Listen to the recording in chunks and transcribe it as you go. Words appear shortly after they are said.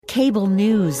Cable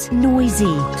news,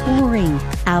 noisy, boring,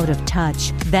 out of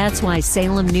touch. That's why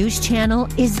Salem News Channel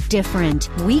is different.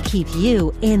 We keep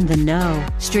you in the know.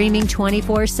 Streaming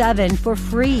 24/7 for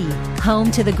free.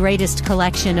 Home to the greatest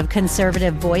collection of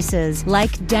conservative voices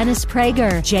like Dennis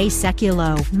Prager, Jay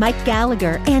Sekulow, Mike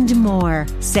Gallagher, and more.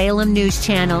 Salem News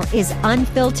Channel is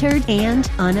unfiltered and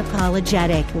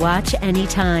unapologetic. Watch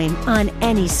anytime, on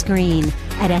any screen,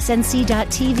 at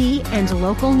snc.tv and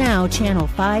Local Now Channel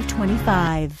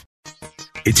 525.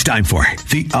 It's time for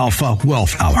the Alpha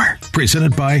Wealth Hour,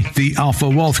 presented by the Alpha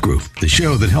Wealth Group, the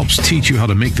show that helps teach you how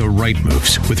to make the right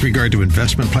moves with regard to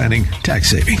investment planning, tax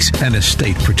savings, and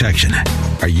estate protection.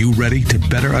 Are you ready to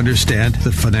better understand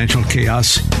the financial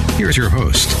chaos? Here's your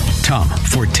host, Tom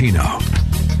Fortino.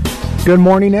 Good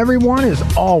morning, everyone. As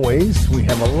always, we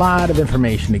have a lot of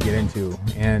information to get into.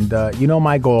 And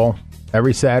my goal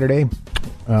every Saturday,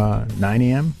 9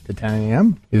 a.m. to 10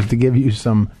 a.m., is to give you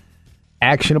some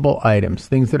actionable items,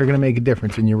 things that are going to make a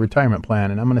difference in your retirement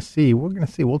plan. And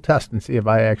we'll test and see if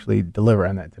I actually deliver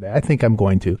on that today. I think I'm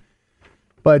going to.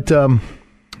 But,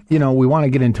 we want to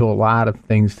get into a lot of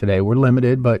things today. We're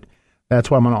limited, but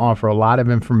that's why I'm going to offer a lot of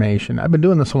information. I've been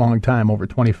doing this a long time, over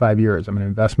 25 years. I'm an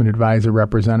investment advisor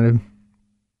representative,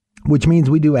 which means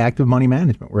we do active money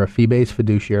management. We're a fee-based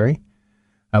fiduciary.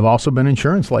 I've also been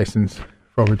insurance licensed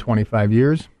for over 25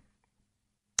 years.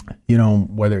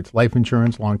 Whether it's life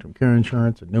insurance, long-term care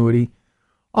insurance, annuity,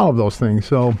 all of those things.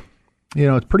 So,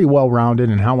 it's pretty well-rounded,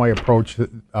 and how I approach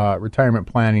retirement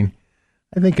planning,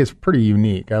 I think, is pretty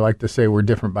unique. I like to say we're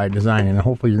different by design, and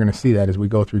hopefully you're going to see that as we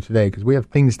go through today, because we have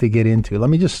things to get into. Let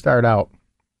me just start out.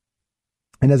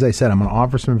 And as I said, I'm going to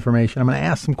offer some information. I'm going to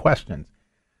ask some questions.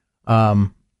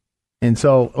 And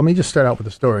so let me just start out with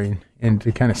a story and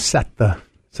to kind of set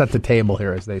the table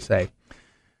here, as they say.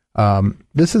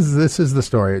 This is the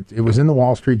story. It was in the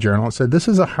Wall Street Journal. It said, this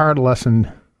is a hard lesson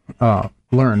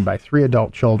learned by 3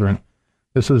 adult children.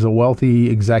 This was a wealthy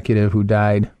executive who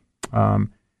died.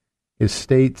 His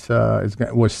estate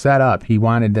was set up. He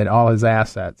wanted that all his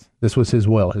assets, this was his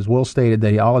will. His will stated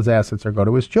that all his assets are go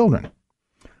to his children.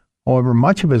 However,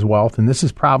 much of his wealth, and this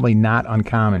is probably not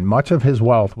uncommon, much of his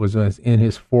wealth was in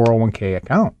his 401k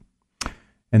account.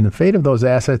 And the fate of those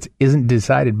assets isn't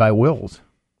decided by wills.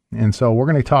 And so we're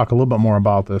going to talk a little bit more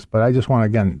about this, but I just want to,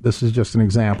 again, this is just an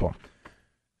example.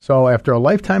 So after a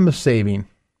lifetime of saving,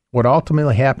 what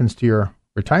ultimately happens to your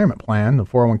retirement plan, the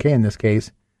 401k in this case,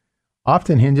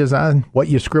 often hinges on what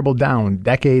you scribbled down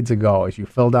decades ago as you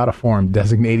filled out a form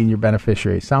designating your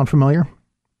beneficiary. Sound familiar?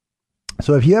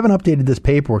 So if you haven't updated this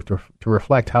paperwork to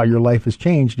reflect how your life has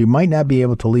changed, you might not be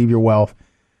able to leave your wealth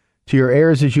to your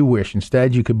heirs as you wish.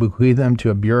 Instead, you could bequeath them to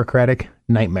a bureaucratic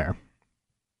nightmare.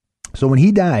 So when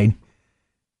he died,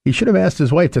 he should have asked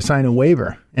his wife to sign a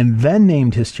waiver and then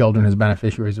named his children as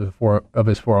beneficiaries of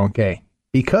his 401k.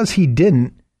 Because he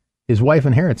didn't, his wife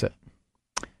inherits it,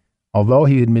 although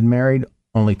he had been married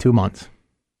only 2 months.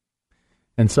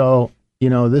 And so,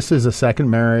 this is a second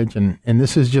marriage, and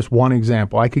this is just one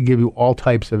example. I could give you all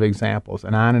types of examples,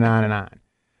 and on and on and on.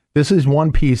 This is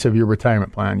one piece of your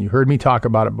retirement plan. You heard me talk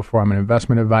about it before. I'm an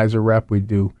investment advisor rep. We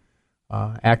do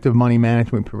active money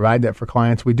management. We provide that for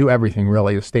clients. We do everything,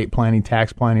 really, estate planning,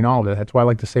 tax planning, all of it. That's why I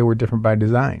like to say we're different by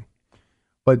design.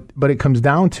 But it comes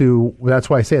down to, that's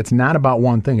why I say it's not about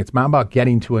one thing. It's not about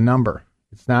getting to a number.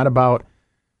 It's not about,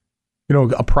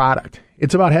 a product.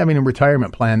 It's about having a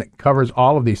retirement plan that covers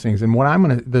all of these things. And what I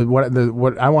want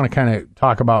to kind of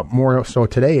talk about more so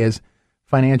today is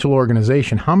financial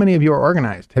organization. How many of you are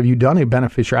organized? Have you done a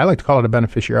beneficiary? I like to call it a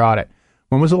beneficiary audit.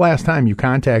 When was the last time you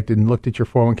contacted and looked at your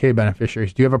 401k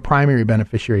beneficiaries? Do you have a primary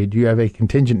beneficiary? Do you have a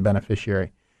contingent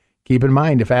beneficiary? Keep in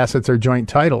mind, if assets are joint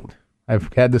titled, I've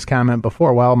had this comment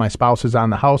before, well, my spouse is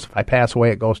on the house. If I pass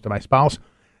away, it goes to my spouse.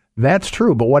 That's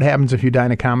true, but what happens if you die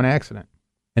in a common accident?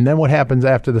 And then what happens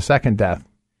after the second death?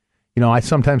 I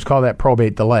sometimes call that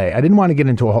probate delay. I didn't want to get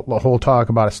into a whole talk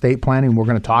about estate planning. We're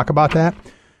going to talk about that.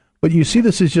 But you see,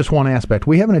 this is just one aspect.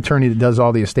 We have an attorney that does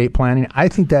all the estate planning. I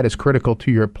think that is critical to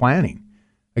your planning.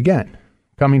 Again,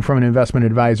 coming from an investment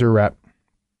advisor rep.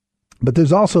 But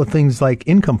there's also things like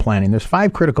income planning. There's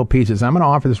 5 critical pieces. I'm going to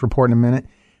offer this report in a minute.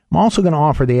 I'm also going to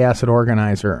offer the asset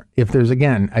organizer. If there's,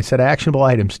 again, I said actionable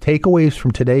items, takeaways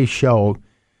from today's show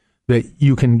that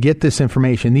you can get this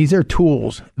information. These are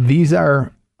tools. These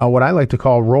are what I like to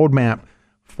call roadmap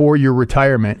for your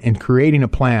retirement and creating a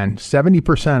plan.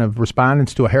 70% of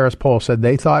respondents to a Harris poll said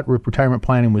they thought retirement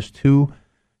planning was too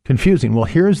confusing. Well,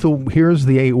 here's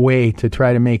the way to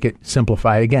try to make it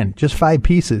simplified. Again, just 5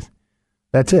 pieces.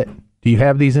 That's it. Do you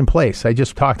have these in place? I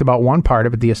just talked about one part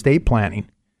of it, the estate planning,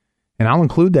 and I'll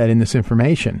include that in this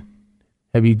information.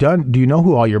 Do you know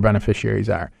who all your beneficiaries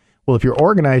are? Well, if you're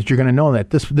organized, you're going to know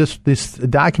that this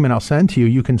document I'll send to you,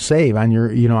 you can save on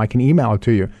your, I can email it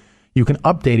to you. You can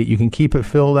update it. You can keep it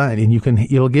filled out, and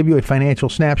it'll give you a financial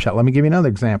snapshot. Let me give you another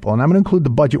example, and I'm going to include the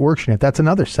budget worksheet. That's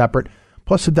another separate,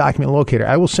 plus the document locator.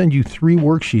 I will send you 3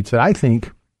 worksheets that I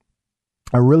think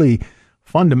are really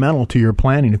fundamental to your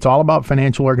planning. It's all about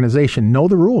financial organization. Know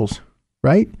the rules,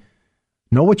 right?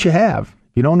 Know what you have.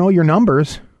 If you don't know your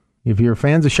numbers, if you're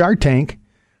fans of Shark Tank,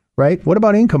 right? What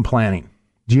about income planning?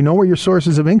 Do you know where your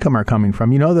sources of income are coming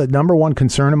from? You know the number one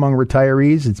concern among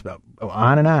retirees, it's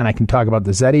on and on. I can talk about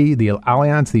the ZETI, the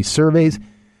Allianz, these surveys.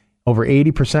 Over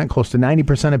 80%, close to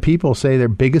 90% of people say their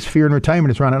biggest fear in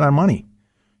retirement is running out of money.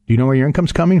 Do you know where your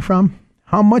income's coming from?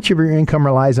 How much of your income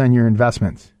relies on your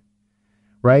investments?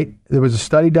 Right? There was a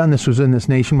study done. This was in this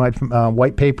nationwide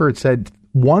white paper. It said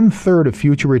 1/3 of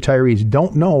future retirees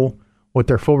don't know what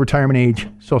their full retirement age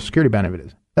Social Security benefit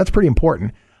is. That's pretty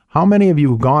important. How many of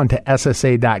you have gone to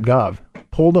SSA.gov,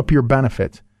 pulled up your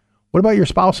benefits? What about your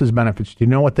spouse's benefits? Do you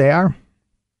know what they are?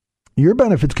 Your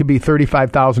benefits could be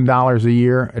 $35,000 a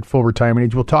year at full retirement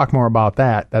age. We'll talk more about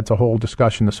that. That's a whole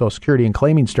discussion of Social Security and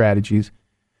claiming strategies.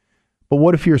 But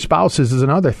what if your spouse's is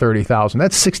another $30,000?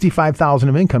 That's $65,000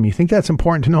 of income. You think that's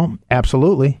important to know?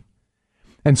 Absolutely.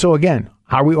 And so again,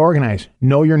 how are we organized?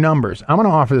 Know your numbers. I'm going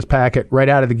to offer this packet right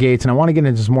out of the gates, and I want to get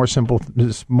into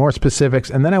more specifics.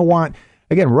 And then I want,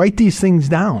 again, write these things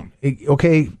down.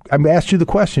 Okay, I've asked you the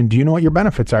question, do you know what your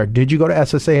benefits are? Did you go to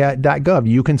SSA.gov?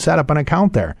 You can set up an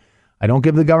account there. I don't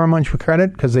give the government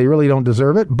credit because they really don't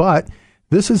deserve it, but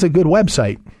this is a good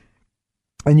website.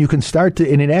 And you can start to,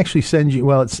 and it actually sends you,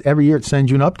 well, it's every year it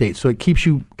sends you an update. So it keeps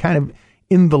you kind of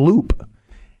in the loop.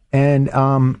 And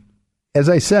as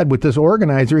I said, with this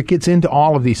organizer, it gets into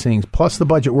all of these things, plus the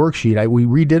budget worksheet. We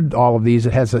redid all of these.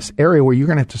 It has this area where you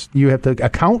have to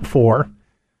account for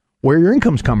where your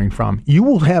income's coming from. You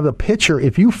will have a picture.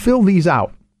 If you fill these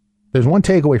out, there's one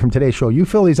takeaway from today's show. You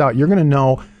fill these out, you're going to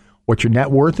know what your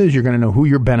net worth is. You're going to know who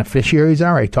your beneficiaries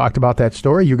are. I talked about that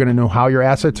story. You're going to know how your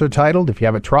assets are titled. If you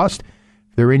have a trust,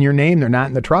 if they're in your name, they're not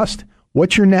in the trust.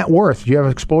 What's your net worth? Do you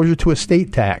have exposure to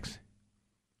estate tax?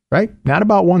 Right? Not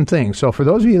about one thing. So for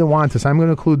those of you that want this, I'm going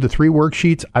to include the 3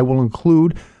 worksheets. I will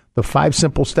include the 5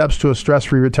 simple steps to a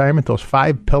stress-free retirement, those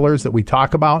 5 pillars that we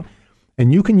talk about.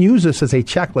 And you can use this as a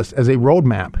checklist, as a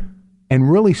roadmap,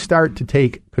 and really start to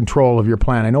take control of your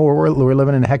plan. I know we're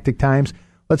living in hectic times.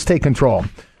 Let's take control.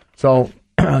 So,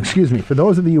 excuse me, for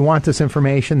those of you who want this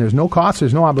information, there's no cost,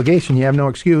 there's no obligation, you have no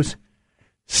excuse.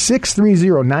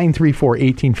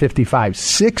 630-934-1855.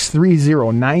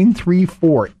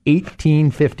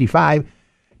 630-934-1855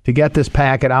 to get this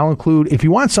packet. I'll include, if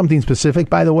you want something specific,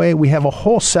 by the way, we have a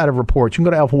whole set of reports. You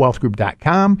can go to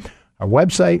alphawealthgroup.com, our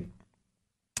website,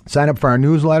 sign up for our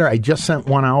newsletter. I just sent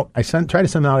one out. I try to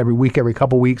send it out every week, every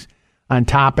couple weeks, on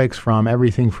topics from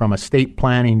everything from estate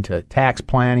planning to tax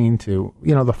planning to,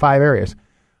 the 5 areas.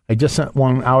 I just sent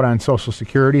one out on Social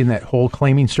Security and that whole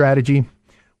claiming strategy.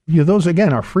 Those,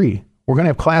 again, are free. We're going to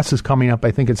have classes coming up,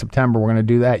 I think, in September. We're going to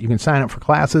do that. You can sign up for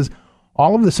classes.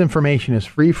 All of this information is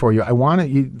free for you. I want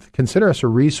you consider us a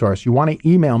resource. You want to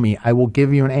email me, I will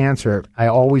give you an answer. I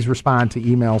always respond to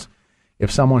emails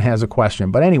if someone has a question.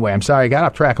 But anyway, I'm sorry, I got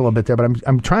off track a little bit there, but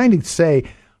I'm trying to say,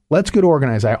 let's get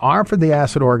organized. I offer the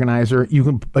asset organizer. You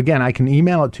can, again, I can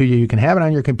email it to you. You can have it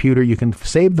on your computer. You can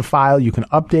save the file. You can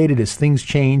update it as things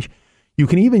change. You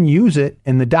can even use it,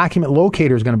 and the document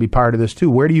locator is going to be part of this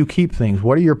too. Where do you keep things?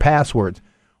 What are your passwords?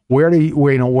 What are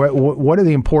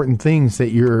the important things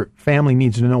that your family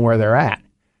needs to know where they're at?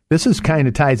 This is kind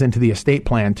of ties into the estate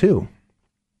plan too.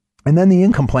 And then the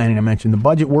income planning I mentioned, the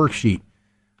budget worksheet.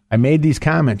 I made these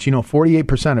comments,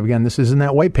 48% of, again, this is in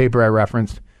that white paper I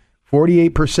referenced,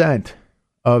 48%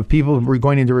 of people who are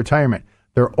going into retirement,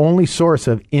 their only source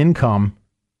of income,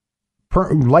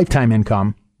 lifetime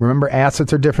income, remember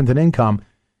assets are different than income,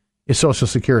 is Social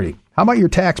Security. How about your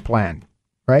tax plan,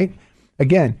 right?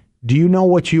 Again, do you know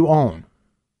what you own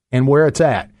and where it's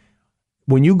at?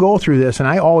 When you go through this, and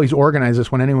I always organize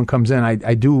this when anyone comes in,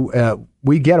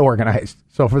 we get organized.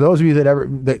 So for those of you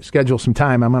that schedule some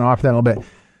time, I'm going to offer that a little bit.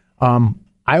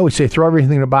 I always say, throw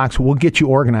everything in a box. We'll get you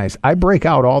organized. I break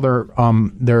out all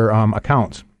their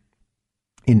accounts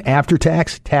in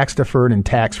after-tax, tax-deferred, and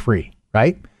tax-free,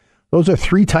 right? Those are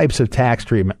 3 types of tax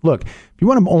treatment. Look, if you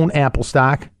want to own Apple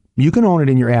stock, you can own it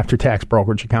in your after-tax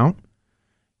brokerage account.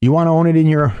 You want to own it in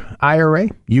your IRA?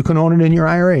 You can own it in your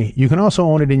IRA. You can also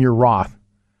own it in your Roth.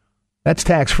 That's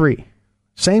tax-free.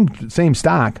 Same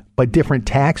stock, but different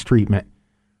tax treatment,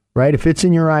 right? If it's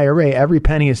in your IRA, every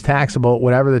penny is taxable at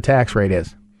whatever the tax rate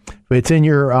is. If it's in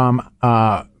your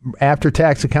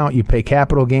after-tax account, you pay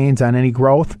capital gains on any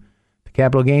growth. The the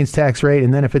capital gains tax rate,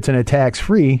 and then if it's in a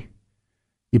tax-free,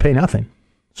 you pay nothing.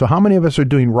 So how many of us are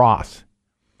doing Roth?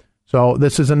 So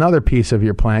this is another piece of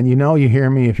your plan. You hear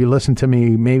me. If you listen to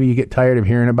me, maybe you get tired of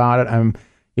hearing about it.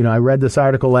 I read this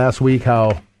article last week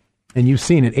and you've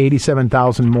seen it,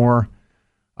 87,000 more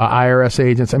IRS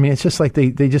agents. I mean, it's just like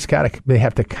they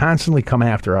have to constantly come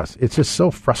after us. It's just so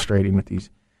frustrating with these.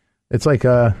 It's like,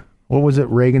 what was it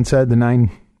Reagan said, the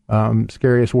 9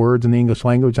 scariest words in the English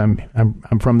language?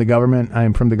 I'm from the government.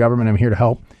 I'm from the government. I'm here to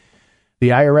help. The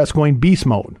IRS going beast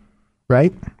mode,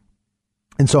 right?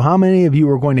 And so how many of you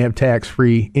are going to have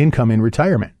tax-free income in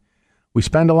retirement? We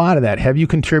spend a lot of that. Have you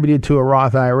contributed to a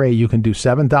Roth IRA? You can do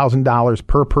 $7,000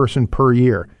 per person per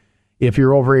year. If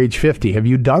you're over age 50, have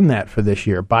you done that for this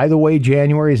year? By the way,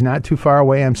 January is not too far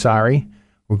away. I'm sorry.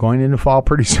 We're going into fall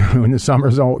pretty soon. The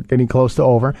summer's getting close to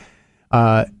over.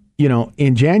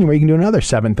 In January, you can do another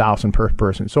 $7,000 per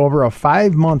person. So over a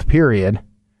 5-month period,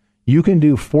 you can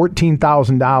do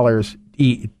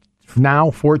 $14,000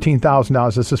 now,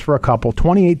 $14,000. This is for a couple.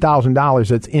 $28,000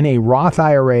 that's in a Roth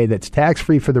IRA that's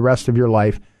tax-free for the rest of your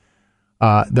life.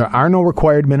 There are no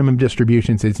required minimum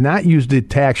distributions. It's not used to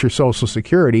tax your Social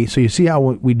Security. So you see how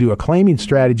we do a claiming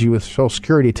strategy with Social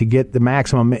Security to get the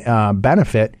maximum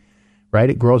benefit, right?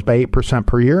 It grows by 8%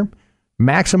 per year.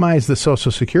 Maximize the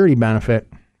Social Security benefit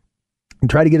and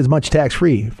try to get as much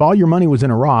tax-free. If all your money was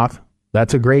in a Roth,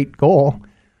 that's a great goal.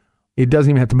 It doesn't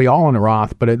even have to be all in a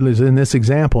Roth, but it is in this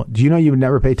example. Do you know you would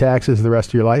never pay taxes the rest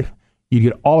of your life? You'd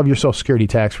get all of your Social Security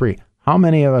tax-free. How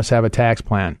many of us have a tax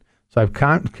plan? So I've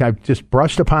just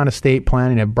brushed upon estate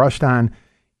planning. I've brushed on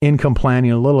income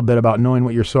planning a little bit about knowing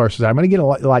what your sources are. I'm going to get a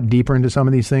lot deeper into some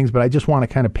of these things, but I just want to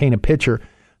kind of paint a picture.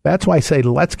 That's why I say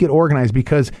let's get organized,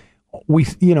 because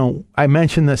I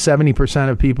mentioned that 70%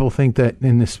 of people think that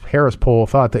in this Harris poll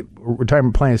thought that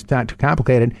retirement plan is not too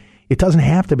complicated. It doesn't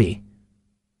have to be.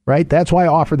 Right? That's why I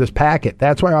offer this packet.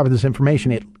 That's why I offer this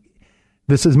information.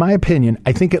 This is my opinion.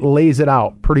 I think it lays it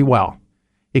out pretty well.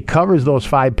 It covers those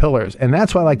 5 pillars. And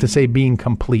that's why I like to say being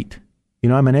complete.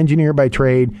 I'm an engineer by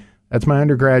trade. That's my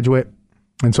undergraduate.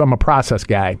 And so I'm a process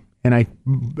guy. And I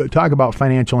talk about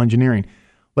financial engineering.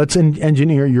 Let's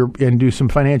engineer and do some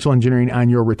financial engineering on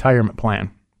your retirement plan.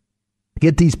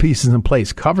 Get these pieces in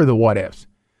place. Cover the what ifs.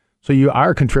 So you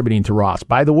are contributing to Roth.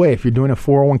 By the way, if you're doing a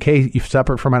 401k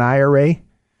separate from an IRA,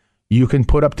 you can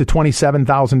put up to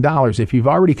 $27,000. If you've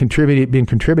already been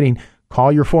contributing,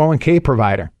 call your 401k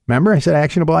provider. Remember I said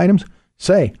actionable items?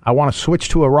 Say, I want to switch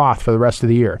to a Roth for the rest of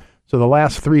the year. So the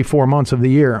last 3-4 months of the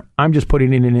year, I'm just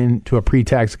putting it into a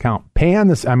pre-tax account.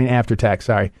 After tax,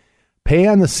 sorry. Pay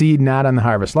on the seed, not on the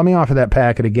harvest. Let me offer that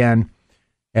packet again.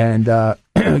 And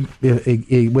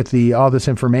with all this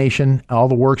information, all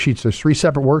the worksheets, there's 3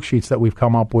 separate worksheets that we've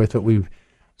come up with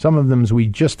some of them we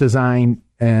just designed.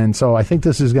 And so I think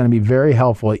this is going to be very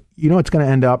helpful. It's going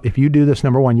to end up, if you do this,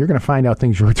 number one, you're going to find out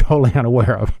things you were totally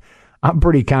unaware of. I'm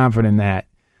pretty confident in that.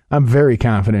 I'm very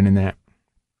confident in that.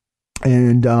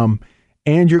 And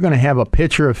you're going to have a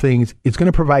picture of things. It's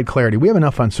going to provide clarity. We have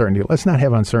enough uncertainty. Let's not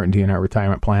have uncertainty in our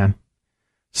retirement plan.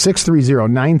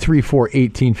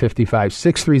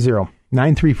 630-934-1855.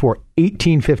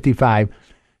 630-934-1855.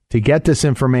 To get this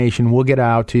information, we'll get it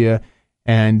out to you.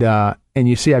 And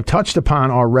you see, I've touched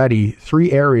upon already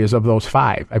 3 areas of those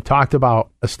 5. I've talked about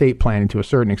estate planning to a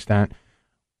certain extent.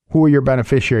 Who are your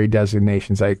beneficiary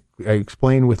designations? I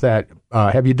explained with that.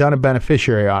 Have you done a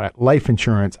beneficiary audit? Life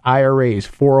insurance, IRAs,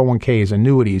 401ks,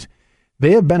 annuities.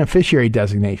 They have beneficiary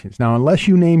designations. Now, unless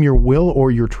you name your will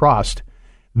or your trust,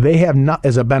 they have not,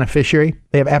 as a beneficiary,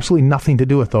 they have absolutely nothing to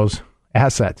do with those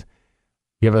assets.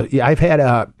 I've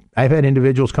had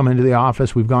individuals come into the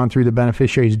office. We've gone through the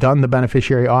beneficiaries, done the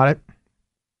beneficiary audit,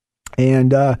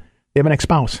 and they have an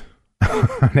ex-spouse.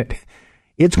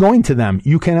 It's going to them.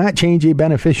 You cannot change a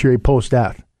beneficiary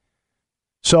post-death.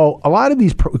 So a lot of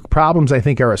these problems, I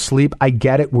think, are asleep. I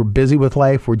get it. We're busy with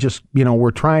life. We're just, we're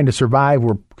trying to survive.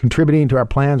 We're contributing to our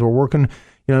plans. We're working.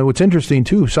 What's interesting,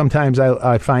 too, sometimes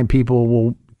I find people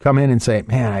will come in and say,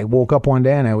 man, I woke up one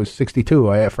day and I was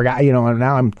 62. I forgot, and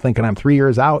now I'm thinking I'm 3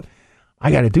 years out.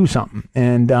 I got to do something.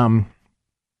 And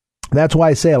that's why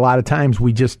I say a lot of times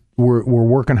we're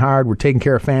working hard. We're taking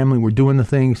care of family. We're doing the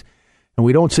things. And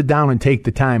we don't sit down and take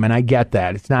the time. And I get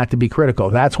that. It's not to be critical.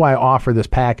 That's why I offer this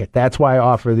packet. That's why I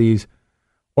offer these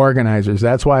organizers.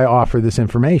 That's why I offer this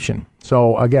information.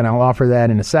 So, again, I'll offer that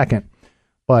in a second.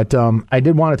 But I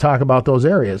did want to talk about those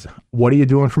areas. What are you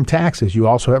doing from taxes? You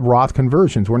also have Roth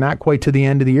conversions. We're not quite to the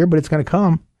end of the year, but it's going to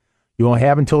come. You will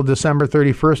have until December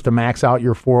 31st to max out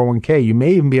your 401k. You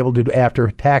may even be able to do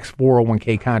after-tax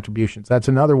 401k contributions. That's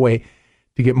another way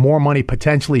to get more money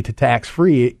potentially to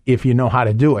tax-free if you know how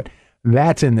to do it.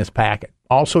 That's in this packet.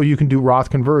 Also, you can do Roth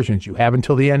conversions. You have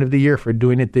until the end of the year for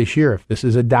doing it this year. If this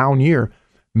is a down year,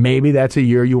 maybe that's a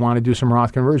year you want to do some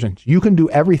Roth conversions. You can do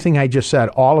everything I just said,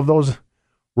 all of those,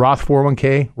 Roth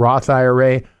 401k, Roth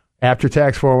IRA,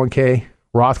 after-tax 401k,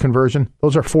 Roth conversion.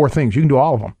 Those are 4 things. You can do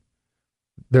all of them.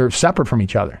 They're separate from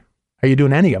each other. Are you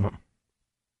doing any of them?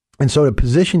 And so to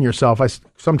position yourself, I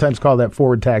sometimes call that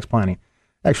forward tax planning.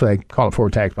 Actually, I call it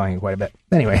forward tax planning quite a bit.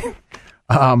 Anyway,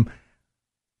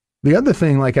 the other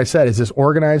thing, like I said, is this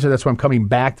organizer. That's why I'm coming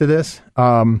back to this.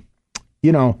 What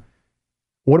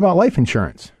about life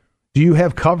insurance? Do you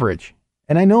have coverage?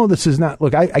 And I know this is not,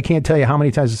 look, I can't tell you how many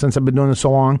times since I've been doing this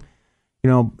so long,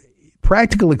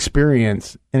 practical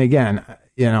experience. And again,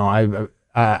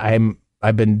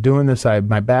 I've been doing this. I have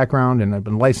my background and I've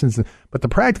been licensed, but the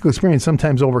practical experience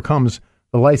sometimes overcomes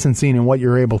the licensing and what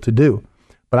you're able to do.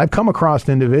 But I've come across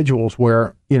individuals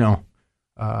where,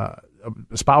 a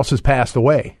spouse has passed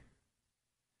away.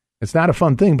 It's not a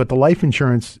fun thing, but the life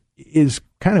insurance is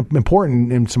kind of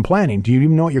important in some planning. Do you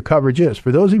even know what your coverage is?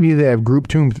 For those of you that have group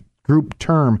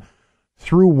term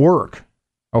through work,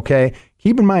 okay,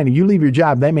 keep in mind, if you leave your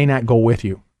job, that may not go with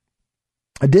you.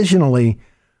 Additionally,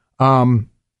 when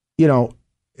you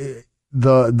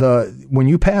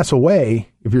pass away,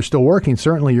 if you're still working,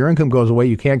 certainly your income goes away.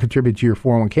 You can't contribute to your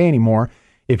 401k anymore.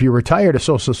 If you're retired, a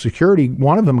Social Security,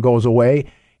 one of them goes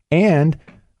away, and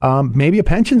maybe a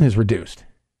pension is reduced.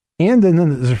 And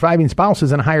then the surviving spouse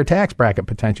is in a higher tax bracket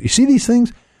potential. You see these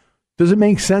things? Does it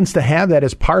make sense to have that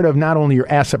as part of not only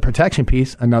your asset protection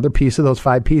piece, another piece of those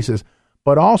 5 pieces,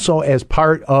 but also as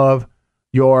part of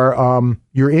your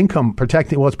income,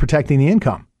 protecting the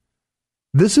income?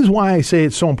 This is why I say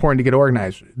it's so important to get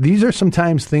organized. These are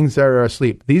sometimes things that are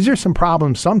asleep. These are some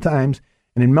problems sometimes,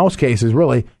 and in most cases,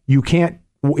 really,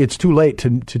 it's too late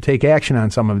to take action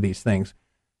on some of these things.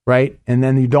 Right? And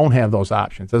then you don't have those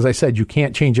options. As I said, you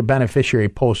can't change a beneficiary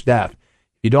post-death. If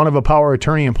you don't have a power of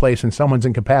attorney in place and someone's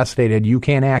incapacitated, you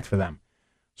can't act for them.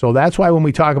 So that's why when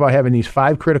we talk about having these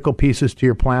 5 critical pieces to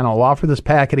your plan, I'll offer this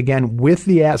packet again with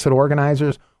the asset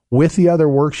organizers, with the other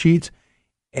worksheets,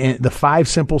 and the 5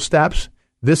 simple steps.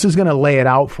 This is going to lay it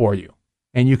out for you.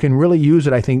 And you can really use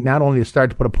it, I think, not only to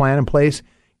start to put a plan in place,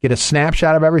 get a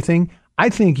snapshot of everything. I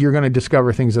think you're going to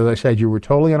discover things, as I said, you were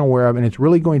totally unaware of, and it's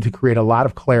really going to create a lot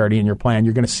of clarity in your plan.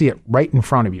 You're going to see it right in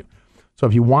front of you. So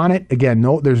if you want it, again,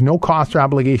 there's no cost or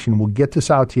obligation. We'll get this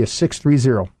out to you,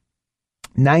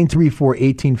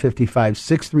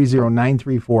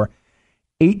 630-934-1855,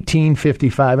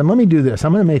 630-934-1855. And let me do this.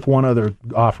 I'm going to make one other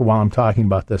offer while I'm talking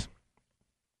about this.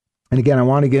 And again, I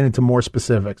want to get into more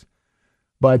specifics.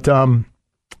 But,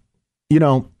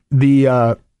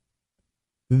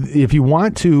 if you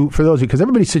want to, for those of you, because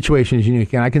everybody's situation is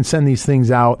unique, and I can send these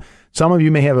things out. Some of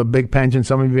you may have a big pension.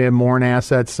 Some of you may have more in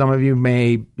assets. Some of you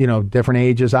may, different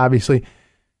ages, obviously.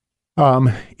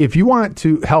 If you want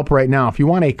to help right now, if you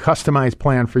want a customized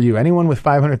plan for you, anyone with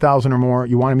 $500,000 or more,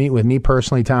 you want to meet with me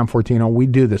personally, Tom Fortino, we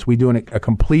do this. We do a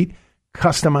complete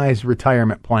customized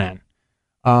retirement plan.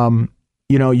 We'll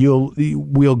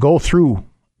go through,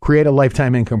 create a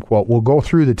lifetime income quote. We'll go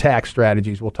through the tax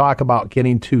strategies. We'll talk about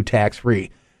getting to tax-free.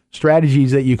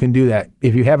 Strategies that you can do that.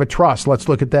 If you have a trust, let's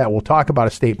look at that. We'll talk about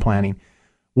estate planning.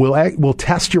 We'll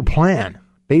test your plan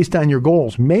based on your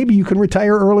goals. Maybe you can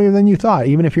retire earlier than you thought.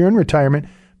 Even if you're in retirement,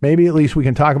 maybe at least we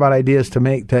can talk about ideas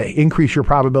to increase your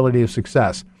probability of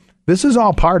success. This is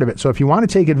all part of it. So if you want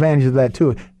to take advantage of that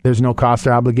too, there's no cost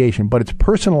or obligation, but it's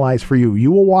personalized for you.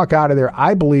 You will walk out of there,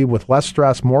 I believe, with less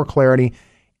stress, more clarity,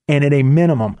 and at a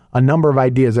minimum, a number of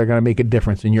ideas that are going to make a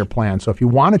difference in your plan. So if you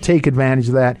want to take advantage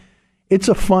of that, it's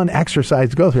a fun exercise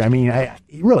to go through. I mean,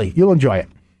 you'll enjoy it.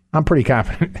 I'm pretty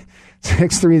confident.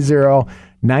 630-934-1855,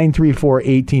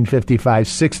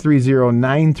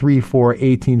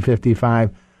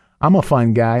 630-934-1855. I'm a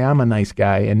fun guy. I'm a nice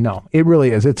guy. And no, it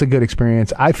really is. It's a good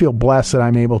experience. I feel blessed that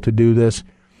I'm able to do this,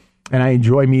 and I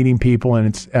enjoy meeting people, and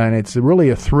it's really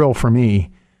a thrill for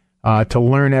me to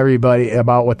learn everybody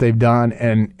about what they've done.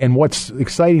 And what's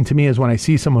exciting to me is when I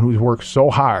see someone who's worked so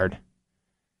hard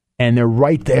and they're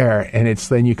right there, and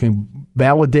then you can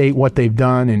validate what they've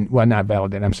done, and not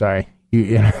validate. I'm sorry,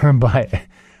 but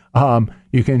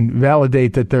you can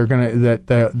validate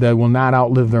that they will not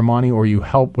outlive their money, or you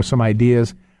help with some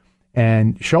ideas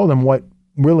and show them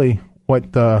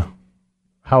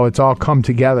how it's all come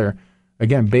together.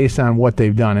 Again, based on what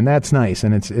they've done, and that's nice,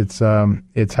 and it's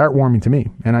heartwarming to me,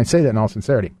 and I say that in all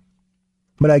sincerity.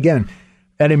 But again,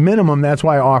 at a minimum, that's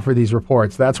why I offer these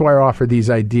reports. That's why I offer these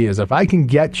ideas. If I can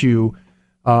get you,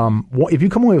 if you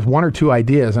come away with 1 or 2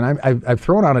 ideas, and I've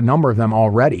thrown out a number of them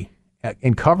already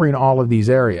in covering all of these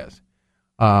areas,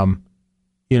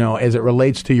 as it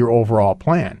relates to your overall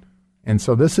plan. And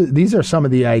so these are some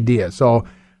of the ideas. So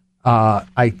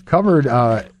I covered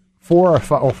 4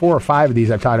 or 5 of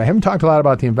these I've talked. I haven't talked a lot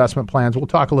about the investment plans. We'll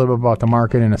talk a little bit about the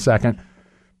market in a second.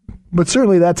 But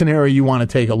certainly that's an area you want to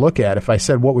take a look at. If I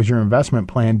said, what was your investment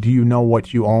plan? Do you know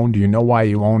what you own? Do you know why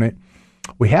you own it?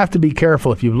 We have to be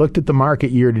careful. If you've looked at the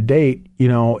market year to date,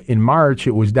 in March,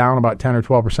 it was down about 10 or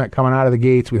 12% coming out of the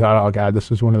gates. We thought, oh, God,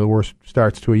 this is one of the worst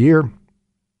starts to a year.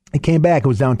 It came back. It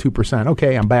was down 2%.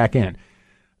 Okay, I'm back in.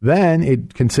 Then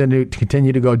it continued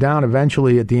to go down.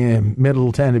 Eventually, at the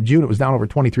middle to end of June, it was down over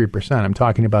 23%. I'm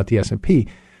talking about the S&P.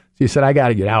 So you said, I got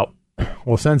to get out.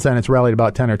 Well, since then, it's rallied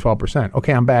about 10 or 12%.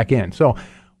 Okay, I'm back in. So,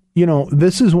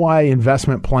 this is why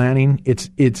investment planning, it's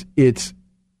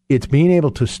being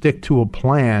able to stick to a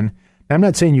plan. Now, I'm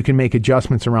not saying you can make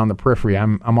adjustments around the periphery.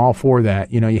 I'm all for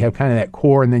that. You have kind of that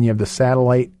core, and then you have the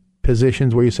satellite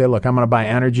positions where you say, look, I'm going to buy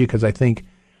energy because I think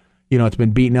it's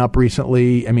been beaten up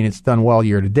recently. I mean, it's done well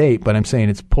year to date, but I'm saying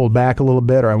it's pulled back a little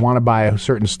bit, or I want to buy a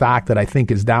certain stock that I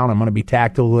think is down. I'm going to be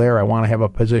tactical there. I want to have a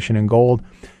position in gold.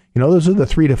 Those are the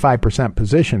 3 to 5%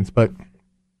 positions. But,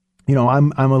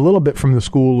 I'm a little bit from the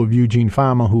school of Eugene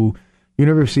Fama, who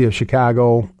University of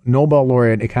Chicago, Nobel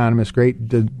laureate economist,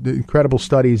 the incredible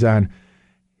studies on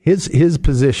his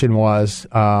position was,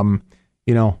 your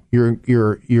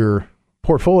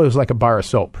portfolio is like a bar of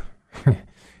soap.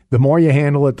 The more you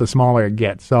handle it, the smaller it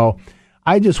gets. So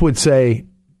I just would say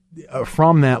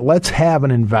from that, let's have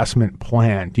an investment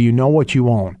plan. Do you know what you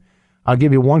own? I'll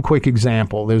give you one quick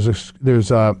example.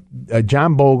 There's a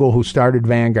John Bogle who started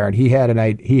Vanguard. He had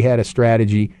a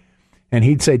strategy, and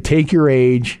he'd say, take your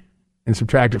age and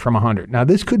subtract it from 100. Now,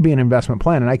 this could be an investment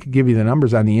plan, and I could give you the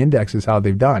numbers on the indexes, how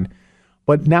they've done.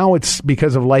 But now it's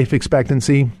because of life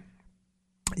expectancy.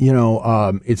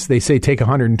 They say take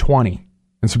 120.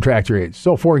 And subtract your age.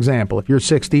 So, for example, if you're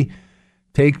 60,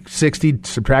 take 60,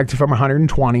 subtract it from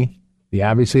 120.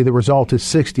 Obviously, the result is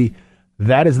 60.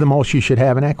 That is the most you should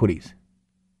have in equities.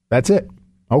 That's it.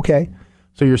 Okay.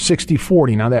 So you're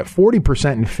 60-40. Now, that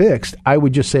 40% in fixed, I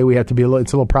would just say it's a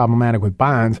little problematic with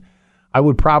bonds. I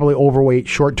would probably overweight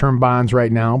short-term bonds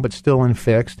right now, but still in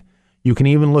fixed. You can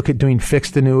even look at doing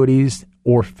fixed annuities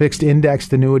or fixed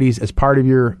indexed annuities as part of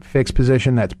your fixed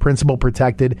position. That's principal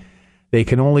protected. They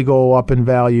can only go up in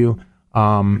value.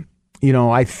 I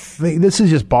think this is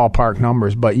just ballpark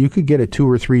numbers, but you could get a 2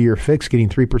 or 3 year fix getting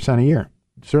 3% a year.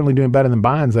 Certainly doing better than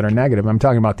bonds that are negative. I'm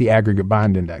talking about the aggregate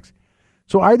bond index.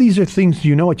 So these are things,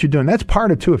 you know what you're doing. That's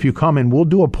part of too. If you come in, we'll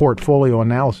do a portfolio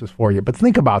analysis for you. But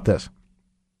think about this.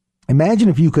 Imagine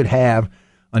if you could have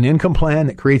an income plan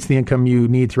that creates the income you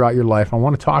need throughout your life. I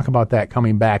want to talk about that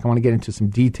coming back. I want to get into some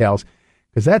details,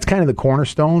 because that's kind of the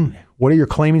cornerstone. What are your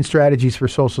claiming strategies for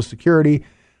Social Security?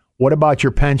 What about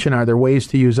your pension? Are there ways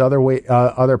to use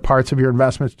other parts of your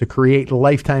investments to create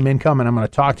lifetime income? And I'm going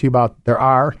to talk to you about there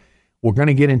are. We're going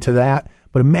to get into that.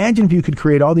 But imagine if you could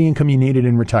create all the income you needed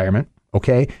in retirement,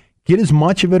 okay? Get as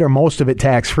much of it or most of it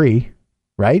tax-free,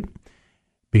 right?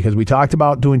 Because we talked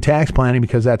about doing tax planning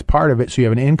because that's part of it. So you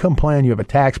have an income plan, you have a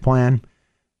tax plan,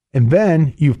 and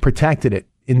then you've protected it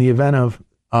in the event of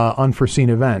unforeseen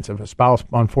events. If a spouse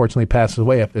unfortunately passes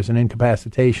away, if there's an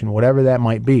incapacitation, whatever that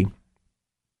might be,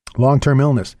 long-term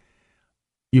illness,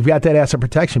 you've got that asset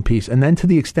protection piece. And then to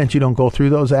the extent you don't go through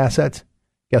those assets,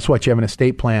 guess what? You have an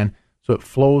estate plan, so it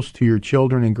flows to your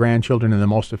children and grandchildren in the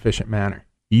most efficient manner.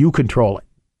 You control it,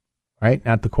 right?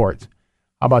 Not the courts.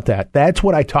 How about that? That's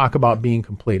what I talk about being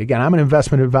complete. Again, I'm an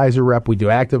investment advisor rep. We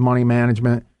do active money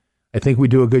management. I think we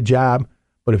do a good job.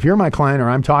 But if you're my client or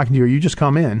I'm talking to you or you just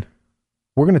come in,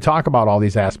 we're going to talk about all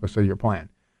these aspects of your plan.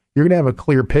 You're going to have a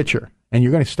clear picture, and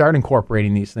you're going to start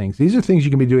incorporating these things. These are things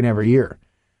you can be doing every year,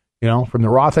 from the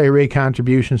Roth IRA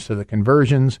contributions to the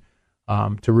conversions,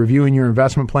 to reviewing your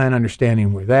investment plan,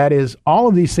 understanding where that is. All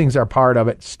of these things are part of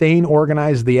it. Staying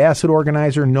organized, the asset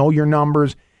organizer, know your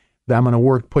numbers. I'm going to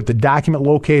put the document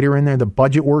locator in there, the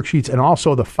budget worksheets, and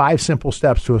also the 5 simple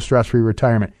steps to a stress-free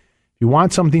retirement. If you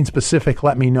want something specific,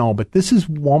 let me know. But this is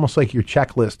almost like your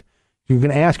checklist. You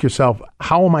can ask yourself,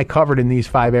 how am I covered in these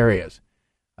 5 areas?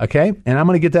 Okay? And I'm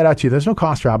going to get that out to you. There's no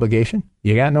cost or obligation.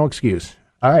 You got no excuse.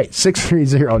 All right,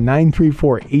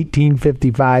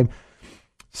 630-934-1855.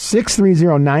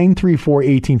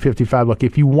 630-934-1855. Look,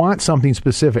 if you want something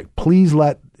specific, please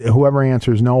let whoever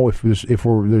answers know. If there's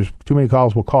too many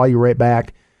calls, we'll call you right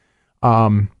back.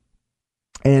 And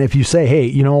if you say,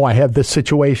 hey, I have this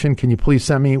situation, can you please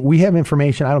send me? We have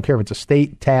information. I don't care if it's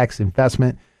estate, tax,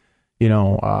 investment,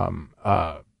 income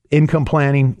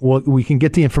planning. We can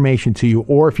get the information to you.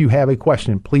 Or if you have a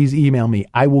question, please email me.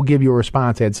 I will give you a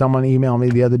response. I had someone email me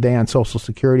the other day on Social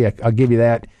Security. I'll give you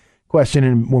that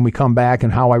question when we come back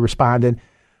and how I responded.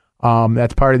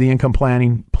 That's part of the income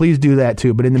planning. Please do that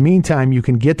too. But in the meantime, you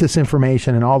can get this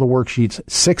information and all the worksheets,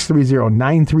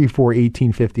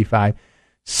 630-934-1855.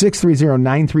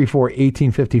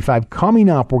 630-934-1855. Coming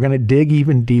up, we're going to dig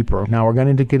even deeper. Now, we're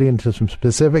going to get into some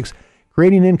specifics.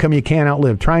 Creating income you can't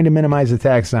outlive, trying to minimize the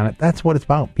taxes on it. That's what it's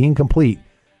about, being complete,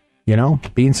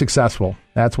 being successful.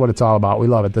 That's what it's all about. We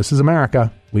love it. This is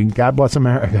America. God bless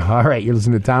America. All right, you're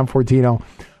listening to Tom Fortino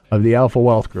of the Alpha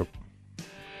Wealth Group.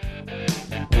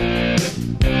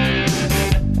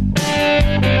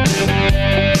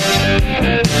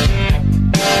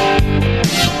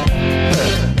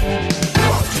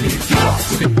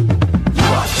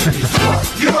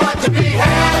 You ought to be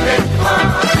having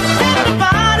fun.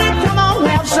 Everybody, come on,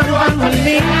 have some fun with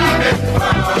me.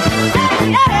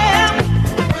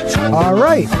 Yeah. All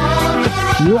right.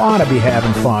 You ought to be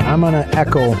having fun. I'm going to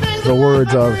echo the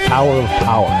words of Tower of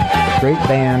Power. Great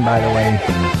band, by the way.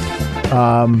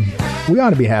 We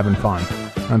ought to be having fun.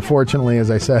 Unfortunately,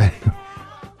 as I said,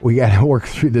 we got to work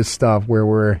through this stuff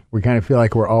where we kind of feel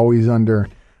like we're always under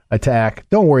attack.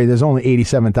 Don't worry, there's only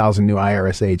 87,000 new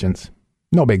IRS agents.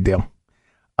 No big deal.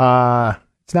 They're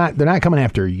not coming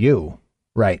after you,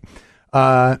 right?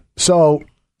 So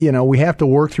we have to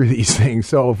work through these things.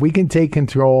 So if we can take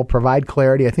control, provide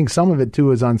clarity, I think some of it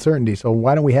too is uncertainty. So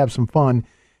why don't we have some fun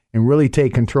and really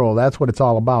take control? That's what it's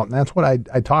all about. And that's what I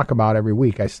talk about every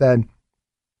week. I said,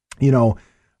 I'm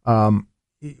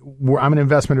an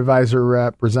investment advisor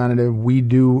representative. We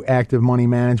do active money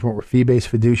management. We're fee-based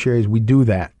fiduciaries. We do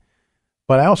that.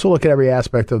 But I also look at every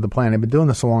aspect of the plan. I've been doing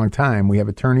this a long time. We have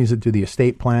attorneys that do the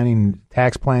estate planning.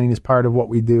 Tax planning is part of what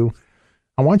we do.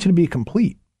 I want you to be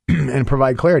complete and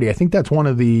provide clarity. I think that's one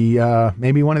of the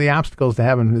maybe one of the obstacles to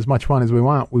having as much fun as we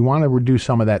want. We want to reduce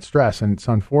some of that stress. And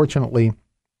so unfortunately,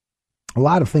 a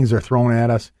lot of things are thrown at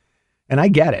us. And I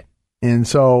get it. And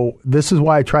so this is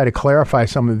why I try to clarify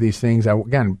some of these things.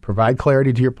 Again, provide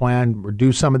clarity to your plan,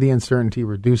 reduce some of the uncertainty,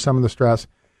 reduce some of the stress,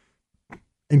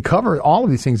 and cover all of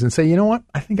these things and say, you know what,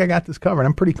 I think I got this covered.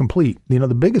 I'm pretty complete.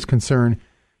 The biggest concern,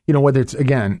 whether it's,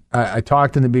 again, I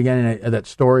talked in the beginning of that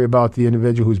story about the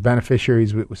individual whose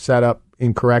beneficiaries was set up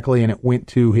incorrectly and it went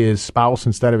to his spouse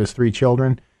instead of his 3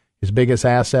 children, his biggest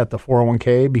asset, the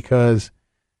 401k, because,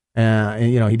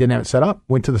 he didn't have it set up,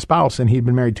 went to the spouse and he'd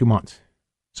been married 2 months.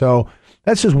 So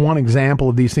that's just one example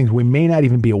of these things we may not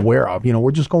even be aware of.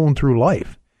 We're just going through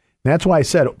life. And that's why I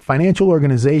said financial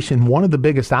organization, one of the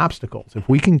biggest obstacles.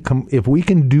 If we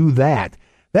can do that,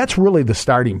 that's really the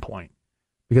starting point.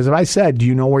 Because if I said, do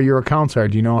you know where your accounts are?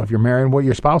 Do you know if you're married what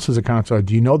your spouse's accounts are?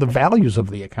 Do you know the values of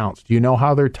the accounts? Do you know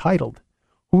how they're titled?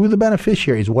 Who are the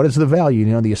beneficiaries? What is the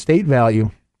value? The estate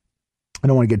value. I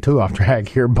don't want to get too off track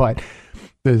here, but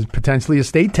there's potentially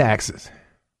estate taxes,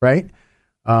 right?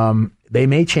 They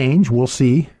may change. We'll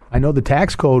see. I know the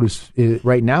tax code is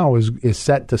right now is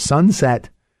set to sunset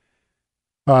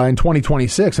in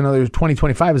 2026. In other words,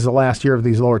 2025 is the last year of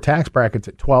these lower tax brackets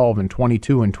at 12 and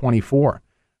 22 and 24.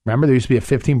 Remember, there used to be a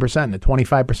 15% and a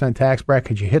 25% tax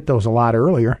bracket. You hit those a lot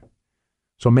earlier.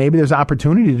 So maybe there's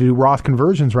opportunity to do Roth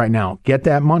conversions right now. Get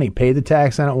that money, pay the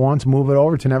tax on it once, move it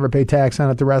over to never pay tax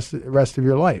on it the rest of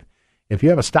your life. If you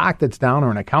have a stock that's down or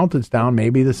an account that's down,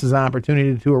 maybe this is an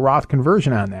opportunity to do a Roth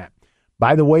conversion on that.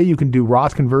 By the way, you can do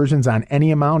Roth conversions on any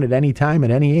amount at any time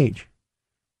at any age.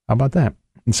 How about that?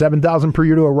 And $7,000 per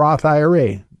year to a Roth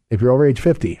IRA if you're over age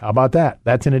 50. How about that?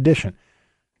 That's in addition.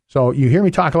 So you hear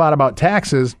me talk a lot about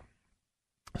taxes.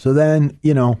 So then,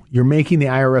 you're making the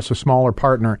IRS a smaller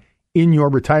partner in your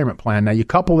retirement plan. Now, you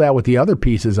couple that with the other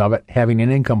pieces of it, having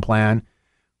an income plan,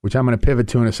 which I'm going to pivot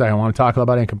to in a second. I want to talk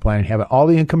about income planning, having all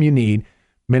the income you need,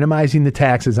 minimizing the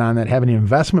taxes on that, having an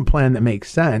investment plan that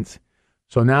makes sense.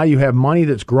 So now you have money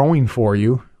that's growing for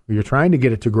you. You're trying to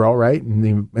get it to grow, right?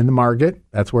 In the market,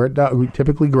 that's where it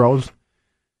typically grows.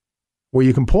 Well,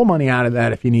 you can pull money out of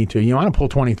that if you need to. You want to pull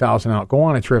 $20,000 out, go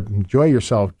on a trip, enjoy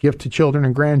yourself, gift to children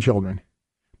and grandchildren.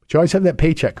 But you always have that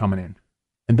paycheck coming in.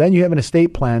 And then you have an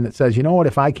estate plan that says, you know what,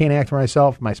 if I can't act for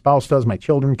myself, my spouse does, my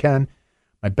children can.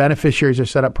 My beneficiaries are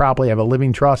set up properly. I have a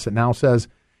living trust that now says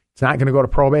it's not going to go to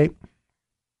probate.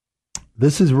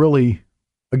 This is really,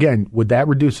 again, would that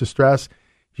reduce the stress?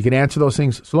 You can answer those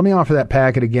things. So let me offer that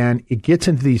packet again. It gets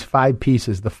into these 5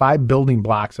 pieces, the 5 building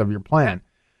blocks of your plan.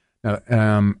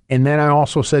 And then I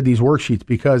also said these worksheets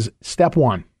because step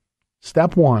one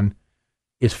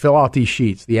is fill out these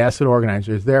sheets. The asset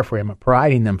organizer is there for you. I'm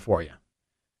providing them for you.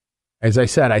 As I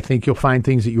said, I think you'll find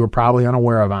things that you were probably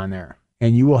unaware of on there.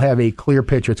 And you will have a clear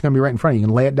picture. It's going to be right in front of you. You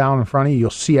can lay it down in front of you.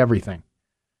 You'll see everything.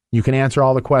 You can answer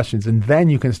all the questions. And then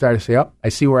you can start to say, I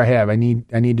see where I need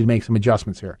to make some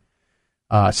adjustments here.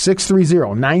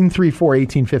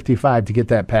 630-934-1855 to get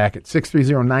that packet.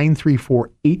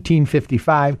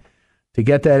 630-934-1855 to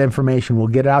get that information. We'll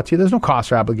get it out to you. There's no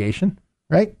cost or obligation,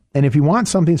 right? And if you want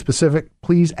something specific,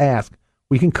 please ask.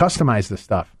 We can customize this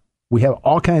stuff. We have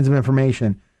all kinds of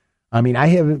information. I mean, I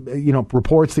have,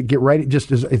 reports that get right.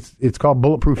 Just as it's called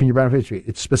bulletproofing your beneficiary.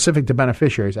 It's specific to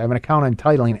beneficiaries. I have an account on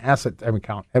titling, asset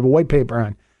account. I have a white paper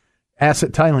on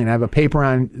asset titling. I have a paper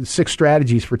on 6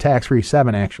 strategies for tax-free,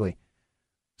 7 actually.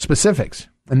 Specifics.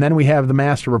 And then we have the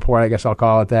master report, I guess I'll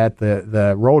call it that,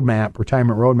 the roadmap,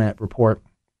 retirement roadmap report,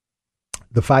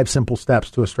 the 5 simple steps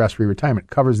to a stress-free retirement.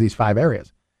 Covers these 5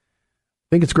 areas. I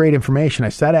think it's great information. I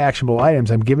said actionable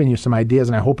items. I'm giving you some ideas,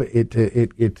 and I hope it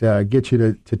gets you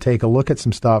to take a look at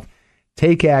some stuff.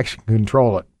 Take action,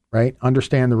 control it, right?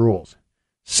 Understand the rules.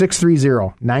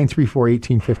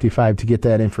 630-934-1855 to get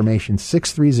that information.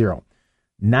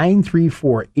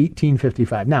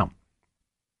 630-934-1855. Now,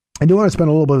 I do want to spend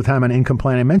a little bit of time on income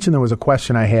plan. I mentioned there was a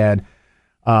question I had.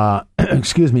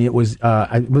 Excuse me. It was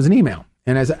an email,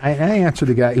 and as I answered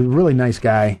the guy, he was a really nice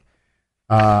guy.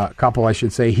 Couple, I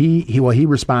should say. He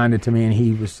responded to me, and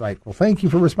he was like, "Well, thank you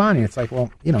for responding." It's like, well,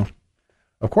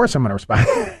 of course I'm going to respond.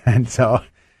 And so,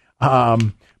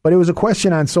 but it was a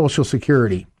question on Social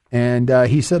Security, and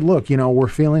he said, "Look, we're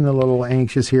feeling a little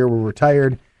anxious here. We're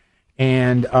retired,"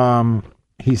 and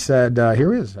he said,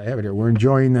 "Here it is. I have it here. We're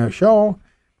enjoying the show."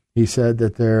 He said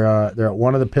that they're at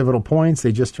one of the pivotal points.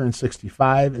 They just turned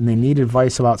 65, and they need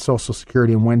advice about Social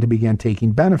Security and when to begin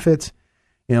taking benefits.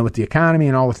 With the economy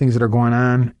and all the things that are going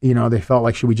on, they felt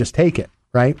like, should we just take it,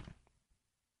 right?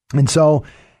 And so,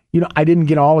 I didn't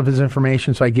get all of his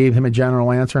information, so I gave him a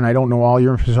general answer, and I don't know all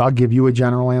your information, so I'll give you a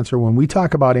general answer. When we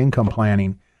talk about income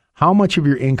planning, how much of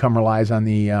your income relies on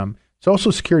the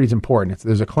Social Security is important.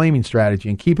 There's a claiming strategy,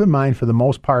 and keep in mind, for the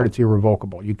most part, it's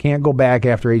irrevocable. You can't go back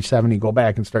after age 70, go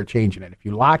back and start changing it. If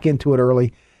you lock into it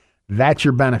early, that's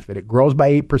your benefit. It grows by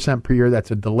 8% per year.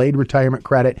 That's a delayed retirement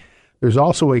credit. There's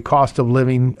also a cost of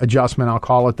living adjustment, I'll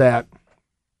call it that.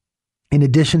 In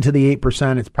addition to the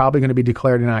 8%, it's probably going to be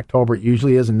declared in October. It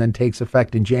usually is, and then takes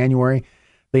effect in January.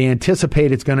 They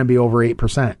anticipate it's going to be over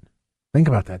 8%. Think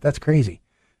about that. That's crazy.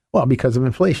 Well, because of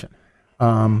inflation.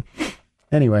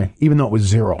 Anyway, even though it was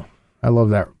 0. I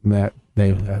love that.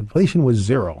 Inflation was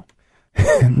 0.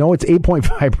 No, it's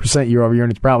 8.5% year over year,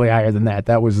 and it's probably higher than that.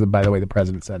 That was, by the way, the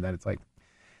president said that. It's like,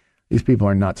 these people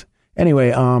are nuts.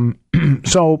 Anyway,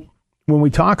 so when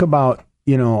we talk about,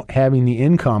 having the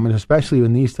income, and especially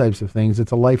in these types of things,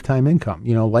 it's a lifetime income,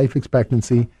 life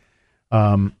expectancy,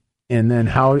 and then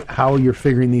how you're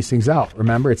figuring these things out.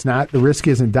 Remember, it's not, the risk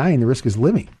isn't dying, the risk is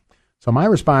living. So my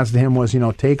response to him was,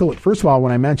 take a look. First of all,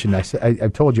 when I mentioned,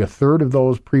 I've told you 1/3 of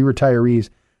those pre-retirees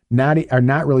are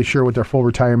not really sure what their full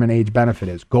retirement age benefit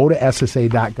is. Go to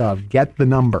SSA.gov, get the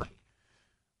number,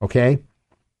 okay?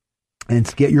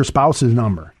 And get your spouse's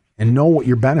number. And know what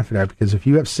your benefit are, because if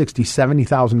you have $60,000,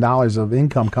 $70,000 of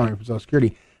income coming from Social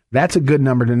Security, that's a good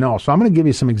number to know. So I'm going to give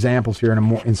you some examples here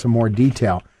in some more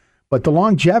detail. But the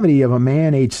longevity of a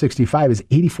man age 65 is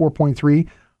 84.3.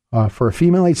 For a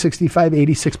female age 65,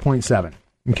 86.7.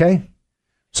 Okay?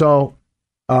 So,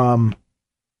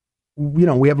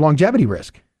 we have longevity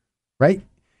risk, right?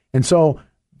 And so,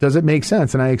 does it make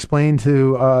sense? And I explained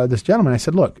to this gentleman, I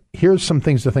said, look, here's some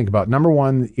things to think about. Number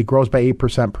one, it grows by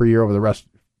 8% per year over the rest.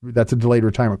 That's a delayed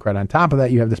retirement credit. On top of that,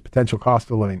 you have this potential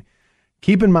cost of living.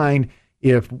 Keep in mind,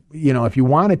 if you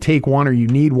want to take one or you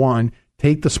need one,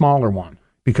 take the smaller one,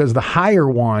 because the higher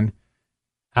one,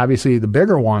 obviously the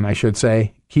bigger one, I should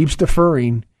say, keeps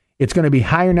deferring. It's going to be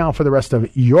higher now for the rest of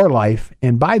your life.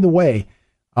 And by the way,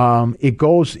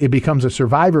 it becomes a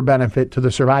survivor benefit to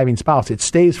the surviving spouse. It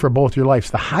stays for both your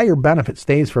lives. The higher benefit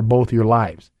stays for both your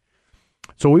lives.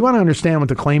 So we want to understand what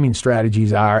the claiming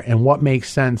strategies are and what makes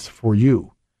sense for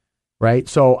you. Right.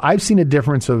 So I've seen a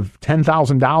difference of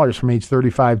 $10,000 from age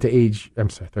 35 to age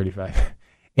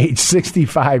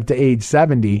 65 to age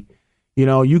 70.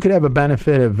 You could have a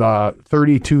benefit of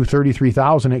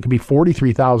 $33,000. It could be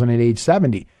 $43,000 at age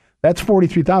 70. That's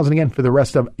 $43,000 again for the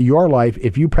rest of your life.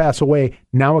 If you pass away,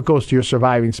 now it goes to your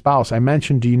surviving spouse. I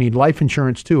mentioned, do you need life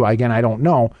insurance too? Again, I don't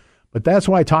know, but that's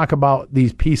why I talk about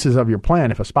these pieces of your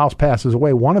plan. If a spouse passes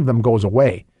away, one of them goes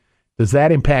away. Does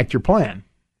that impact your plan?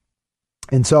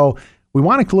 And so we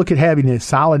want to look at having a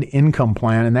solid income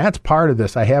plan, and that's part of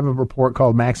this. I have a report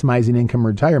called Maximizing Income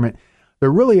Retirement. There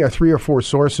really are 3 or 4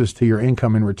 sources to your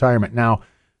income in retirement. Now,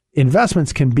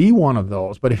 investments can be one of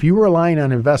those, but if you're relying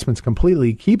on investments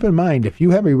completely, keep in mind, if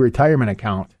you have a retirement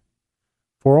account,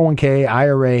 401k,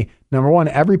 IRA, number one,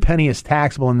 every penny is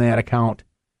taxable in that account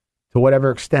to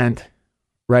whatever extent,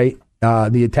 right?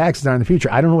 The taxes are in the future.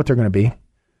 I don't know what they're going to be.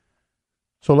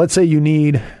 So let's say you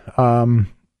need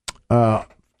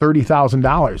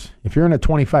 $30,000. If you're in a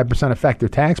 25%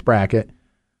 effective tax bracket,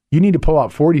 you need to pull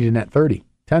out 40 to net 30.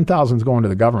 10,000 is going to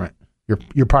the government.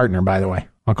 Your partner, by the way,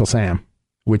 Uncle Sam.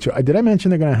 Which did I mention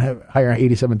they're going to hire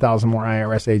 87,000 more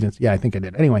IRS agents? Yeah, I think I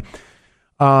did. Anyway,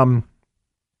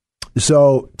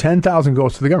 so 10,000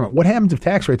 goes to the government. What happens if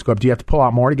tax rates go up? Do you have to pull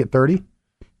out more to get 30?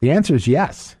 The answer is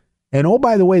yes. And oh,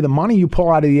 by the way, the money you pull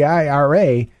out of the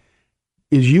IRA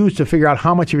is used to figure out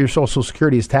how much of your Social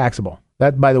Security is taxable.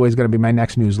 That, by the way, is going to be my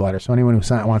next newsletter. So anyone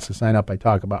who wants to sign up, I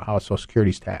talk about how Social Security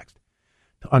is taxed.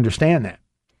 To understand that.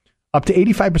 Up to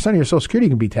 85% of your Social Security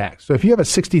can be taxed. So if you have a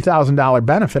 $60,000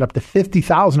 benefit, up to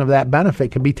 $50,000 of that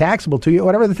benefit can be taxable to you,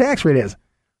 whatever the tax rate is,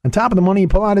 on top of the money you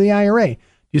pull out of the IRA. Do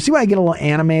you see why I get a little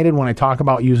animated when I talk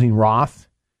about using Roth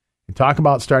and talk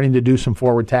about starting to do some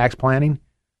forward tax planning?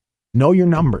 Know your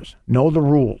numbers, know the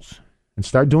rules, and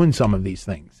start doing some of these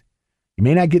things. You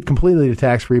may not get completely to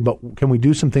tax-free, but can we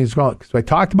do some things? So I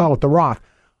talked about with the Roth.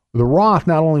 The Roth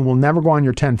not only will never go on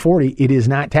your 1040, it is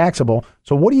not taxable.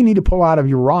 So what do you need to pull out of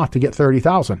your Roth to get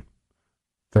 $30,000?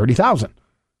 $30,000.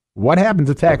 What happens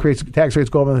if tax rates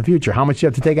go up in the future? How much do you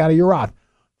have to take out of your Roth?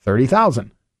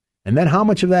 $30,000. And then how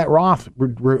much of that Roth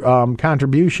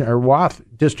contribution or Roth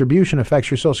distribution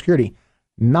affects your Social Security?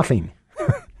 Nothing.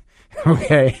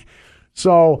 Okay.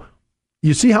 So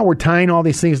you see how we're tying all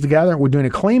these things together? We're doing a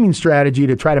claiming strategy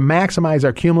to try to maximize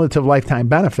our cumulative lifetime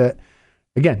benefit.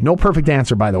 Again, no perfect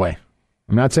answer, by the way.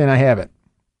 I'm not saying I have it.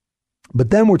 But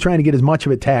then we're trying to get as much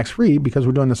of it tax-free because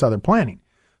we're doing this other planning.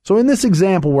 So in this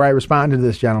example where I responded to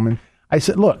this gentleman, I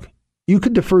said, look, you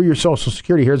could defer your Social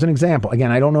Security. Here's an example. Again,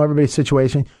 I don't know everybody's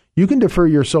situation. You can defer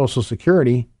your Social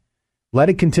Security, let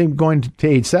it continue going to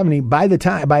age 70.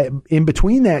 In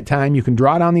between that time, you can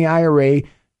draw down the IRA,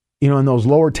 in those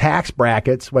lower tax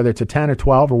brackets, whether it's a 10 or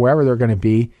 12 or wherever they're going to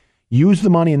be, use the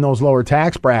money in those lower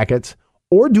tax brackets,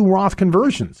 or do Roth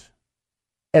conversions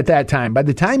at that time. By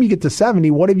the time you get to 70,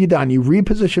 what have you done? You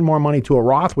reposition more money to a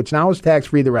Roth, which now is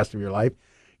tax-free the rest of your life.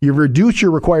 You reduce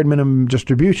your required minimum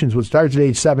distributions, which starts at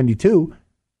age 72,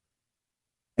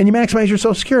 and you maximize your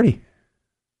Social Security.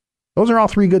 Those are all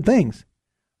three good things.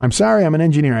 I'm sorry, I'm an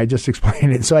engineer. I just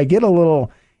explained it. So I get a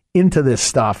little into this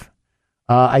stuff.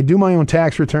 I do my own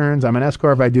tax returns. I'm an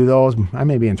S-Corp. I do those. I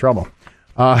may be in trouble.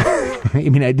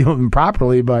 I do them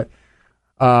properly, but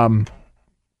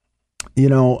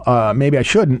maybe I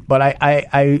shouldn't, but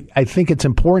I think it's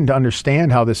important to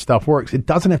understand how this stuff works. It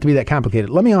doesn't have to be that complicated.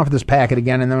 Let me offer this packet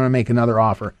again, and then I'm going to make another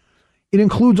offer. It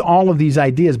includes all of these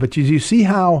ideas, but you see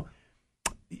how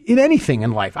in anything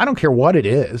in life, I don't care what it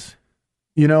is,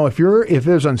 if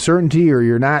there's uncertainty or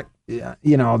you're not,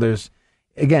 there's,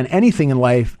 again, anything in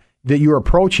life that you're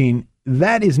approaching,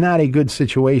 that is not a good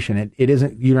situation. It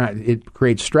isn't, it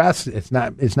creates stress. It's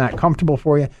not comfortable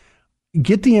for you.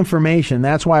 Get the information.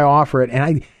 That's why I offer it.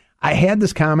 And I had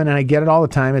this comment, and I get it all the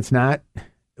time. It's not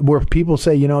where people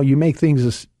say, you make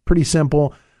things pretty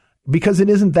simple, because it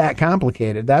isn't that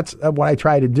complicated. That's what I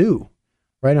try to do,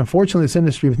 right? Unfortunately, this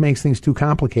industry makes things too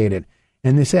complicated.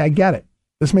 And they say, I get it.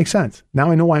 This makes sense. Now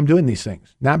I know why I'm doing these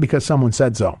things, not because someone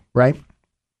said so, right?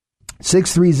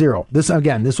 630. This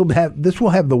will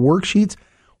have the worksheets.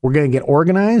 We're going to get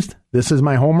organized. This is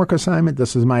my homework assignment.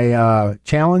 This is my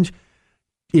challenge.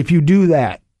 If you do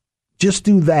that, just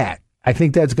do that. I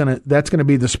think that's gonna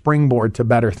be the springboard to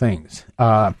better things.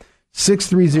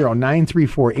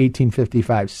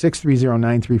 630-934-1855.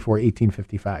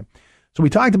 630-934-1855. So we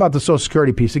talked about the Social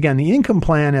Security piece. Again, the income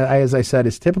plan, as I said,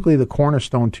 is typically the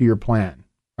cornerstone to your plan,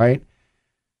 right?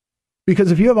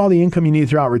 Because if you have all the income you need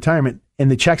throughout retirement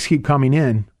and the checks keep coming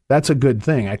in, that's a good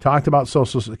thing. I talked about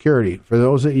Social Security. For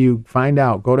those that you find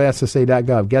out, go to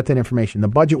SSA.gov, get that information. The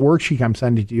budget worksheet I'm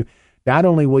sending to you, not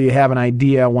only will you have an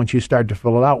idea once you start to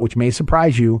fill it out, which may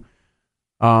surprise you,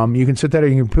 you can sit there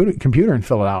at your computer and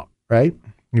fill it out, right?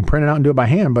 You can print it out and do it by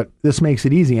hand, but this makes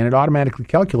it easy, and it automatically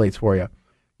calculates for you.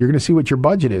 You're going to see what your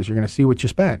budget is. You're going to see what you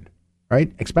spend,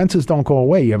 right? Expenses don't go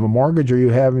away. You have a mortgage, or you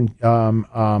have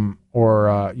your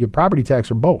property tax,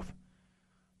 or both.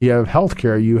 You have health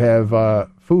care. You have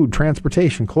food,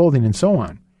 transportation, clothing, and so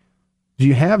on. Do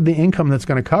you have the income that's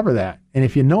going to cover that? And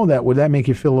if you know that, would that make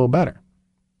you feel a little better?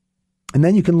 And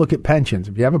then you can look at pensions.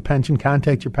 If you have a pension,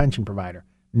 contact your pension provider.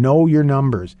 Know your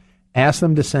numbers. Ask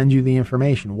them to send you the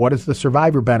information. What is the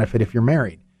survivor benefit if you're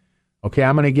married? Okay,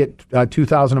 I'm going to get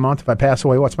 $2,000 a month. If I pass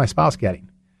away, what's my spouse getting?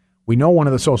 We know one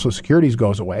of the Social Securities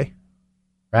goes away,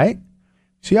 right?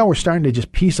 See how we're starting to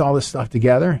just piece all this stuff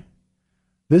together?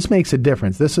 This makes a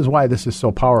difference. This is why this is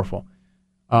so powerful.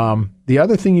 The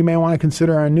other thing you may want to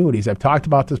consider are annuities. I've talked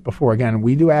about this before. Again,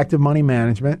 we do active money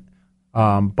management.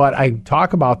 But I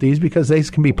talk about these because these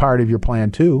can be part of your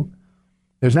plan too.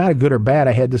 There's not a good or bad.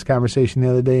 I had this conversation the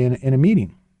other day in a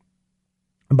meeting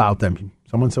about them.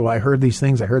 Someone said, well, I heard these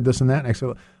things. I heard this and that. And I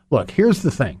said, look, here's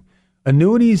the thing.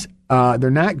 Annuities, they're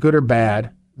not good or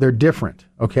bad. They're different,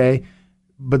 okay?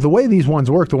 But the way these ones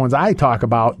work, the ones I talk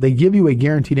about, they give you a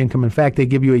guaranteed income. In fact, they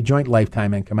give you a joint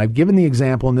lifetime income. I've given the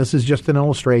example, and this is just an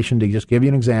illustration to just give you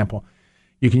an example.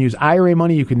 You can use IRA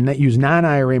money. You can use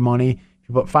non-IRA money. If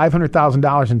you put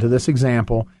 $500,000 into this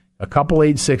example, a couple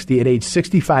age 60, at age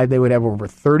 65, they would have over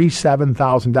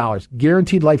 $37,000.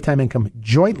 Guaranteed lifetime income,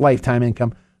 joint lifetime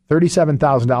income,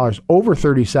 $37,000, over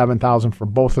 $37,000 for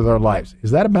both of their lives.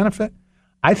 Is that a benefit?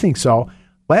 I think so.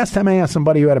 Last time I asked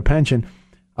somebody who had a pension,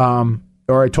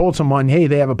 or I told someone, hey,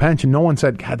 they have a pension, no one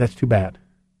said, God, that's too bad.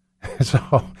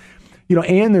 So,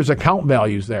 and there's account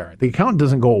values there. The account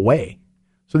doesn't go away.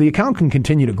 So the account can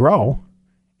continue to grow.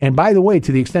 And by the way,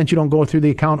 to the extent you don't go through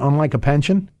the account, unlike a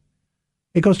pension,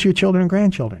 it goes to your children and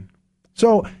grandchildren.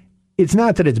 So it's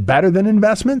not that it's better than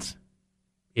investments.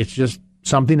 It's just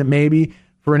something that maybe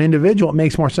for an individual, it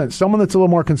makes more sense. Someone that's a little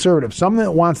more conservative, someone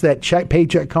that wants that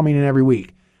paycheck coming in every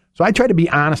week. So I try to be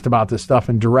honest about this stuff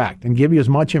and direct and give you as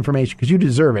much information because you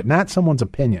deserve it, not someone's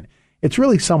opinion. It's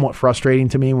really somewhat frustrating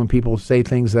to me when people say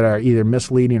things that are either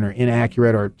misleading or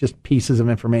inaccurate or just pieces of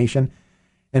information.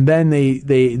 And then they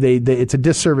it's a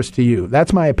disservice to you.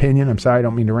 That's my opinion. I'm sorry, I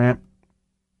don't mean to rant.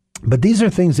 But these are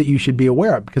things that you should be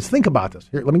aware of because think about this.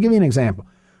 Here, let me give you an example.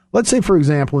 Let's say, for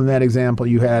example, in that example,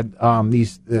 you had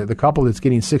the couple that's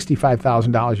getting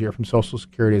 $65,000 a year from Social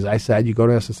Security. As I said, you go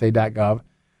to SSA.gov,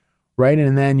 right?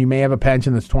 And then you may have a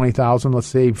pension that's $20,000. Let's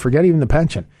say, forget even the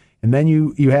pension. And then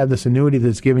you have this annuity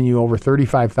that's giving you over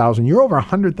 $35,000. You're over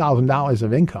 $100,000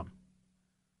 of income.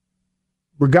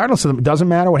 Regardless of it doesn't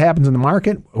matter what happens in the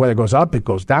market, whether it goes up, it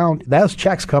goes down. Those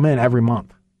checks come in every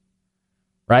month,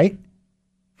 right?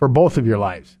 For both of your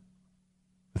lives.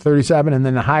 The 37 and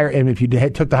then the higher, and if you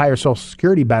took the higher Social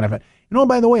Security benefit.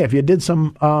 By the way, if you did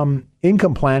some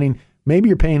income planning, maybe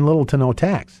you're paying little to no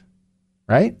tax,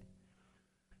 right?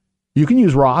 You can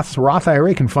use Roths. Roth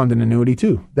IRA can fund an annuity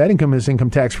too. That income is income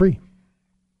tax free.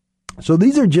 So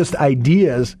these are just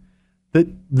ideas that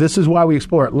this is why we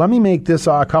explore it. Let me make this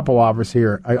a couple offers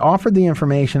here. I offered the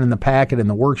information in the packet and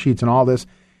the worksheets and all this.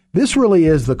 This really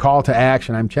is the call to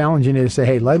action. I'm challenging you to say,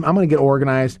 hey, I'm going to get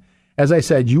organized. As I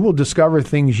said, you will discover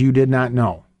things you did not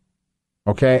know.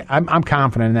 Okay? I'm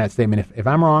confident in that statement. If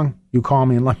I'm wrong, you call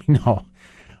me and let me know.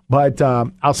 But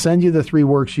I'll send you the 3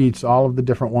 worksheets, all of the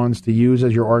different ones to use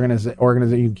as your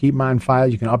organization. You can keep them on file.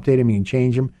 You can update them. You can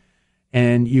change them.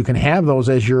 And you can have those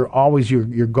as your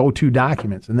go-to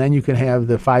documents. And then you can have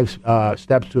the 5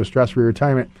 steps to a stress-free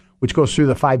retirement, which goes through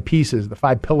the 5 pieces, the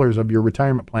 5 pillars of your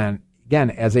retirement plan,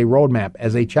 again, as a roadmap,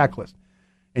 as a checklist.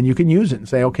 And you can use it and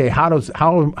say, okay, how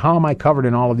am I covered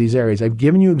in all of these areas? I've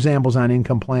given you examples on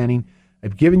income planning.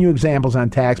 I've given you examples on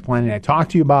tax planning. I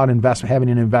talked to you about having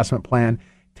an investment plan,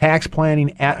 tax planning,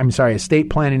 estate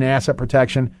planning and asset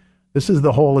protection. This is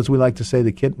the whole, as we like to say,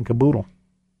 the kit and caboodle.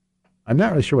 I'm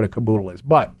not really sure what a caboodle is,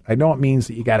 but I know it means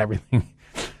that you got everything.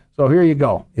 So here you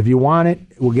go. If you want it,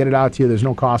 we'll get it out to you. There's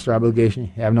no cost or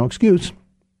obligation. You have no excuse.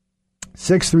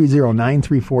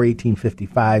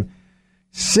 630-934-1855.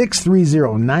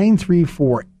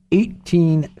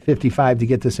 630-934-1855 to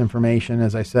get this information.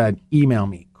 As I said, email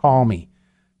me, call me.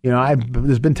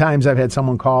 There's been times I've had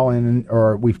someone call in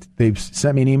or they've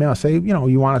sent me an email, say,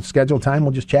 you want to schedule time,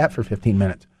 we'll just chat for 15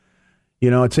 minutes.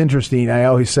 It's interesting. I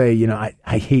always say,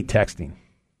 I hate texting.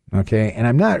 Okay. And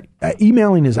I'm not,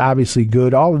 emailing is obviously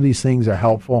good. All of these things are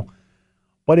helpful,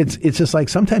 but it's just like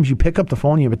sometimes you pick up the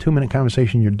phone, you have a 2-minute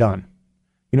conversation, you're done.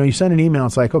 You send an email,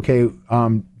 it's like, okay,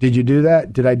 did you do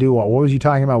that? Did I do what? What was you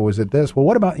talking about? Was it this? Well,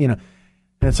 what about, and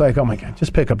it's like, oh my God,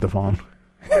 just pick up the phone.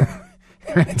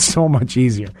 It's so much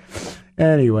easier.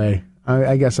 Anyway,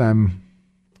 I guess I'm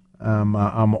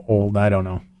old. I don't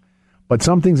know. But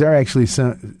some things are actually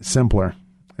simpler.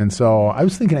 And so I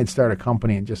was thinking I'd start a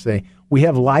company and just say, we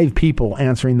have live people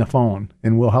answering the phone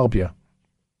and we'll help you.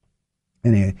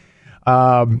 Anyway,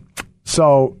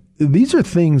 so these are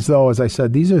things, though, as I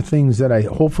said, these are things that I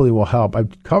hopefully will help.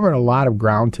 I've covered a lot of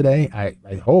ground today. I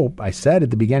hope. I said at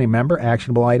the beginning, remember,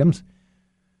 actionable items.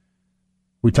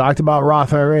 We talked about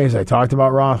Roth IRAs. I talked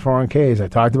about Roth 401ks. I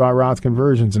talked about Roth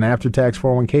conversions and after-tax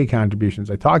 401k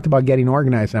contributions. I talked about getting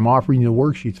organized. I'm offering you the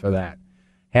worksheets for that.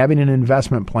 Having an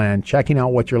investment plan, checking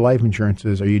out what your life insurance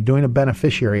is. Are you doing a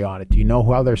beneficiary audit? Do you know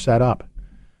how they're set up?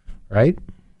 Right?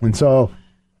 And so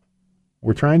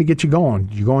we're trying to get you going.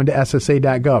 You go into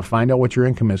SSA.gov, find out what your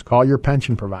income is, call your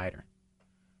pension provider.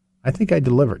 I think I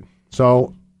delivered.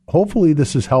 So hopefully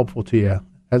this is helpful to you.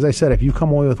 As I said, if you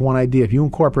come away with one idea, if you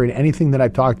incorporate anything that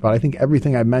I've talked about, I think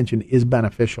everything I've mentioned is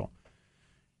beneficial.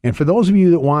 And for those of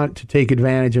you that want to take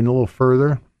advantage and a little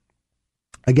further,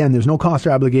 again, there's no cost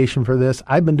or obligation for this.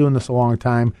 I've been doing this a long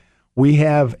time. We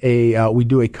have we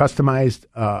do a customized,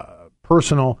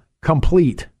 personal,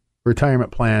 complete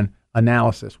retirement plan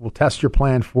analysis. We'll test your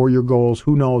plan for your goals.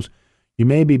 Who knows? You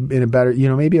may be in a better,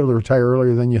 may be able to retire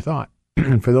earlier than you thought.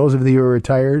 And for those of you who are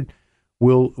retired,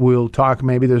 we'll talk.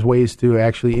 Maybe there's ways to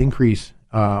actually increase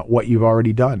what you've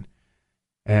already done,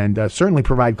 and certainly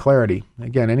provide clarity.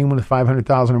 Again, anyone with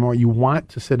 $500,000 or more, you want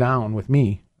to sit down with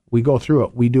me. We go through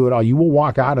it. We do it all. You will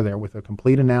walk out of there with a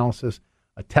complete analysis,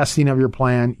 a testing of your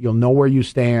plan. You'll know where you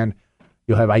stand.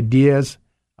 You'll have ideas.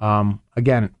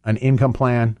 Again, an income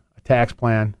plan, a tax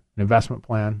plan, an investment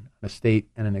plan, an estate,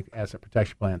 and an asset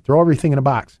protection plan. Throw everything in a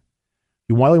box.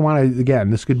 You really want to,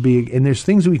 again, this could be, and there's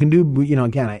things that we can do,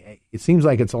 again, it seems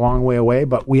like it's a long way away,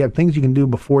 but we have things you can do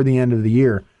before the end of the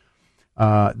year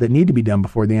that need to be done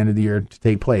before the end of the year to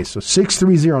take place. So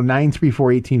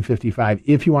 630-934-1855,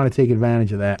 if you want to take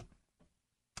advantage of that,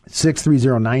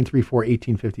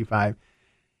 630-934-1855.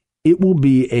 It will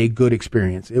be a good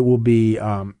experience. It will be,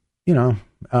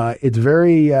 it's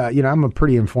very, I'm a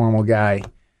pretty informal guy,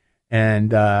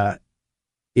 and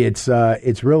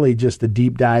it's really just a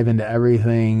deep dive into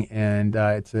everything, and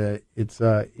it's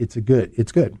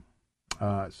good.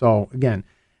 So again,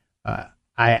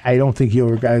 I don't think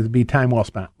you'll guys be time well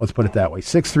spent. Let's put it that way.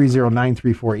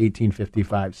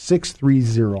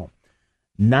 630-934-1855.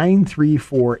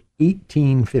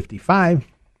 630-934-1855.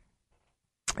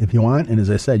 If you want, and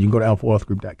as I said, you can go to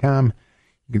alphawealthgroup.com.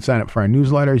 You can sign up for our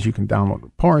newsletters. You can download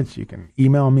reports. You can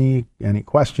email me any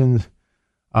questions.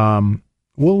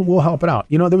 We'll help it out.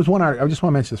 There was one article. I just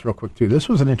want to mention this real quick too. This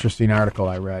was an interesting article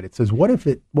I read. It says, what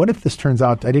if this turns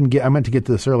out, I meant to get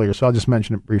to this earlier, so I'll just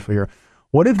mention it briefly here.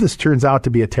 What if this turns out to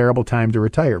be a terrible time to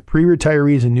retire?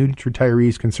 Pre-retirees and new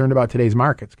retirees concerned about today's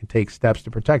markets can take steps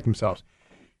to protect themselves.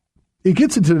 It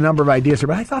gets into the number of ideas here,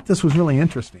 but I thought this was really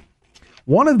interesting.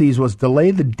 One of these was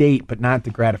delay the date, but not the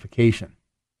gratification.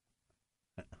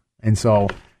 And so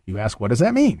you ask, what does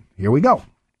that mean? Here we go.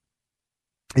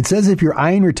 It says if you're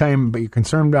eyeing retirement, but you're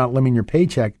concerned about limiting your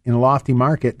paycheck in a lofty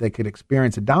market that could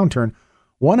experience a downturn,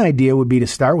 one idea would be to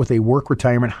start with a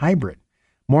work-retirement hybrid.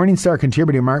 Morningstar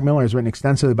contributor Mark Miller has written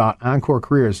extensively about Encore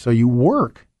Careers. So you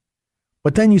work,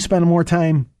 but then you spend more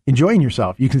time enjoying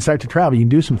yourself. You can start to travel. You can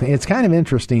do something. It's kind of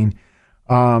interesting.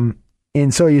 And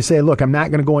so you say, look, I'm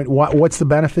not going to go in. What's the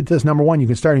benefit to this? Number one, you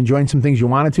can start enjoying some things you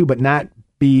wanted to, but not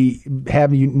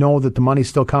have you know that the money's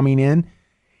still coming in.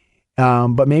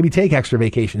 But maybe take extra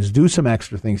vacations, do some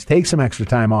extra things, take some extra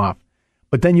time off.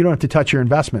 But then you don't have to touch your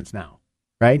investments now,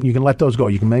 right? You can let those go.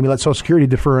 You can maybe let Social Security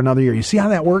defer another year. You see how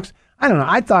that works? I don't know.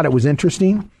 I thought it was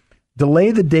interesting.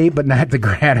 Delay the date, but not the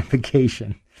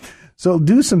gratification. So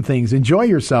do some things. Enjoy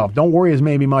yourself. Don't worry as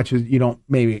much as you don't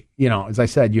as I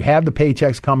said, you have the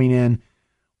paychecks coming in,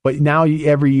 but now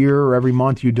every year or every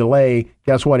month you delay.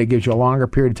 Guess what? It gives you a longer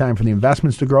period of time for the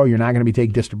investments to grow. You're not going to be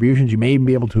taking distributions. You may even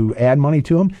be able to add money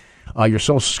to them. Your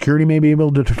Social Security may be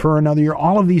able to defer another year.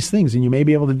 All of these things, and you may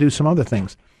be able to do some other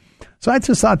things. So I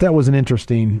just thought that was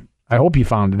I hope you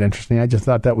found it interesting. I just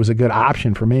thought that was a good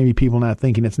option for maybe people not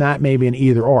thinking it's not maybe an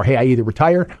either or. Hey, I either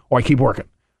retire or I keep working.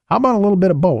 How about a little bit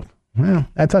of both? Well,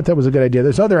 I thought that was a good idea.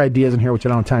 There's other ideas in here which I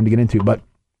don't have time to get into, but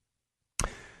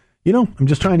I'm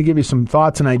just trying to give you some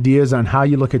thoughts and ideas on how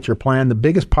you look at your plan. The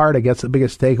biggest part, I guess, the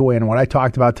biggest takeaway and what I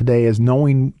talked about today is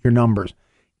knowing your numbers,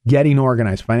 getting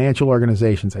organized, financial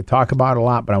organizations. I talk about it a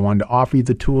lot, but I wanted to offer you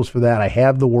the tools for that. I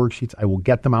have the worksheets. I will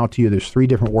get them out to you. There's 3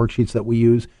 different worksheets that we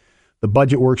use. The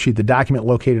budget worksheet, the document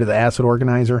located at the asset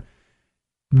organizer.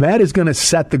 That is going to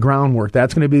set the groundwork.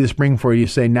 That's going to be the spring for you. You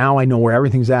say, now I know where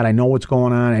everything's at. I know what's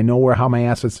going on. I know how my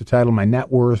assets are titled, my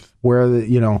net worth, where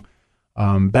the,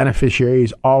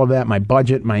 beneficiaries, all of that, my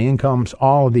budget, my incomes,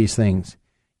 all of these things.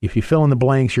 If you fill in the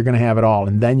blanks, you're going to have it all.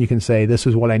 And then you can say, this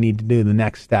is what I need to do, the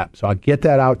next step. So I'll get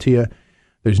that out to you.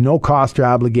 There's no cost or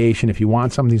obligation. If you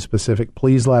want something specific,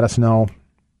 please let us know.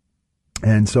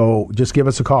 And so just give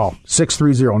us a call,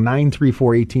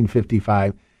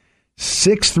 630-934-1855.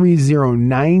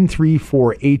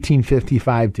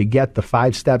 630-934-1855 to get the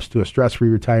 5 steps to a stress-free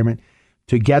retirement,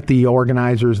 to get the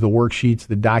organizers, the worksheets,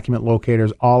 the document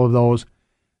locators, all of those.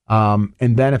 And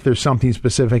then if there's something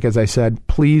specific, as I said,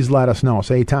 please let us know.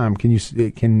 Say, Tom,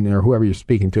 or whoever you're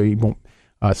speaking to, you won't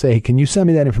say, hey, can you send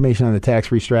me that information on the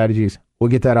tax-free strategies?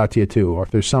 We'll get that out to you too. Or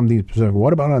if there's something specific,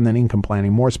 what about on the income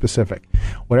planning, more specific?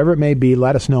 Whatever it may be,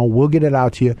 let us know. We'll get it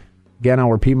out to you. Again,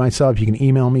 I'll repeat myself. You can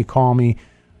email me, call me.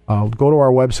 Go to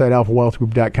our website,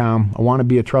 alphawealthgroup.com. I want to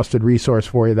be a trusted resource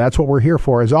for you. That's what we're here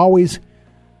for. As always,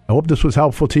 I hope this was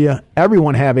helpful to you.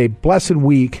 Everyone have a blessed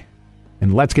week,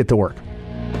 and let's get to work.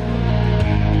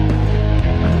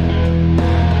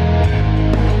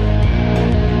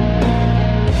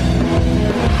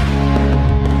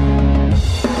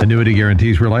 Annuity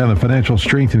guarantees rely on the financial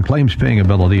strength and claims-paying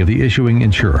ability of the issuing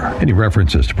insurer. Any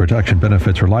references to production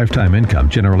benefits or lifetime income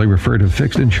generally refer to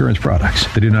fixed insurance products.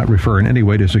 They do not refer in any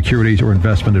way to securities or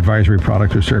investment advisory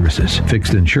products or services.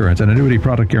 Fixed insurance and annuity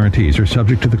product guarantees are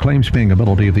subject to the claims-paying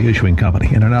ability of the issuing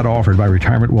company and are not offered by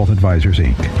Retirement Wealth Advisors,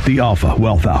 Inc. The Alpha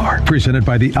Wealth Hour, presented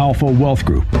by the Alpha Wealth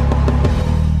Group.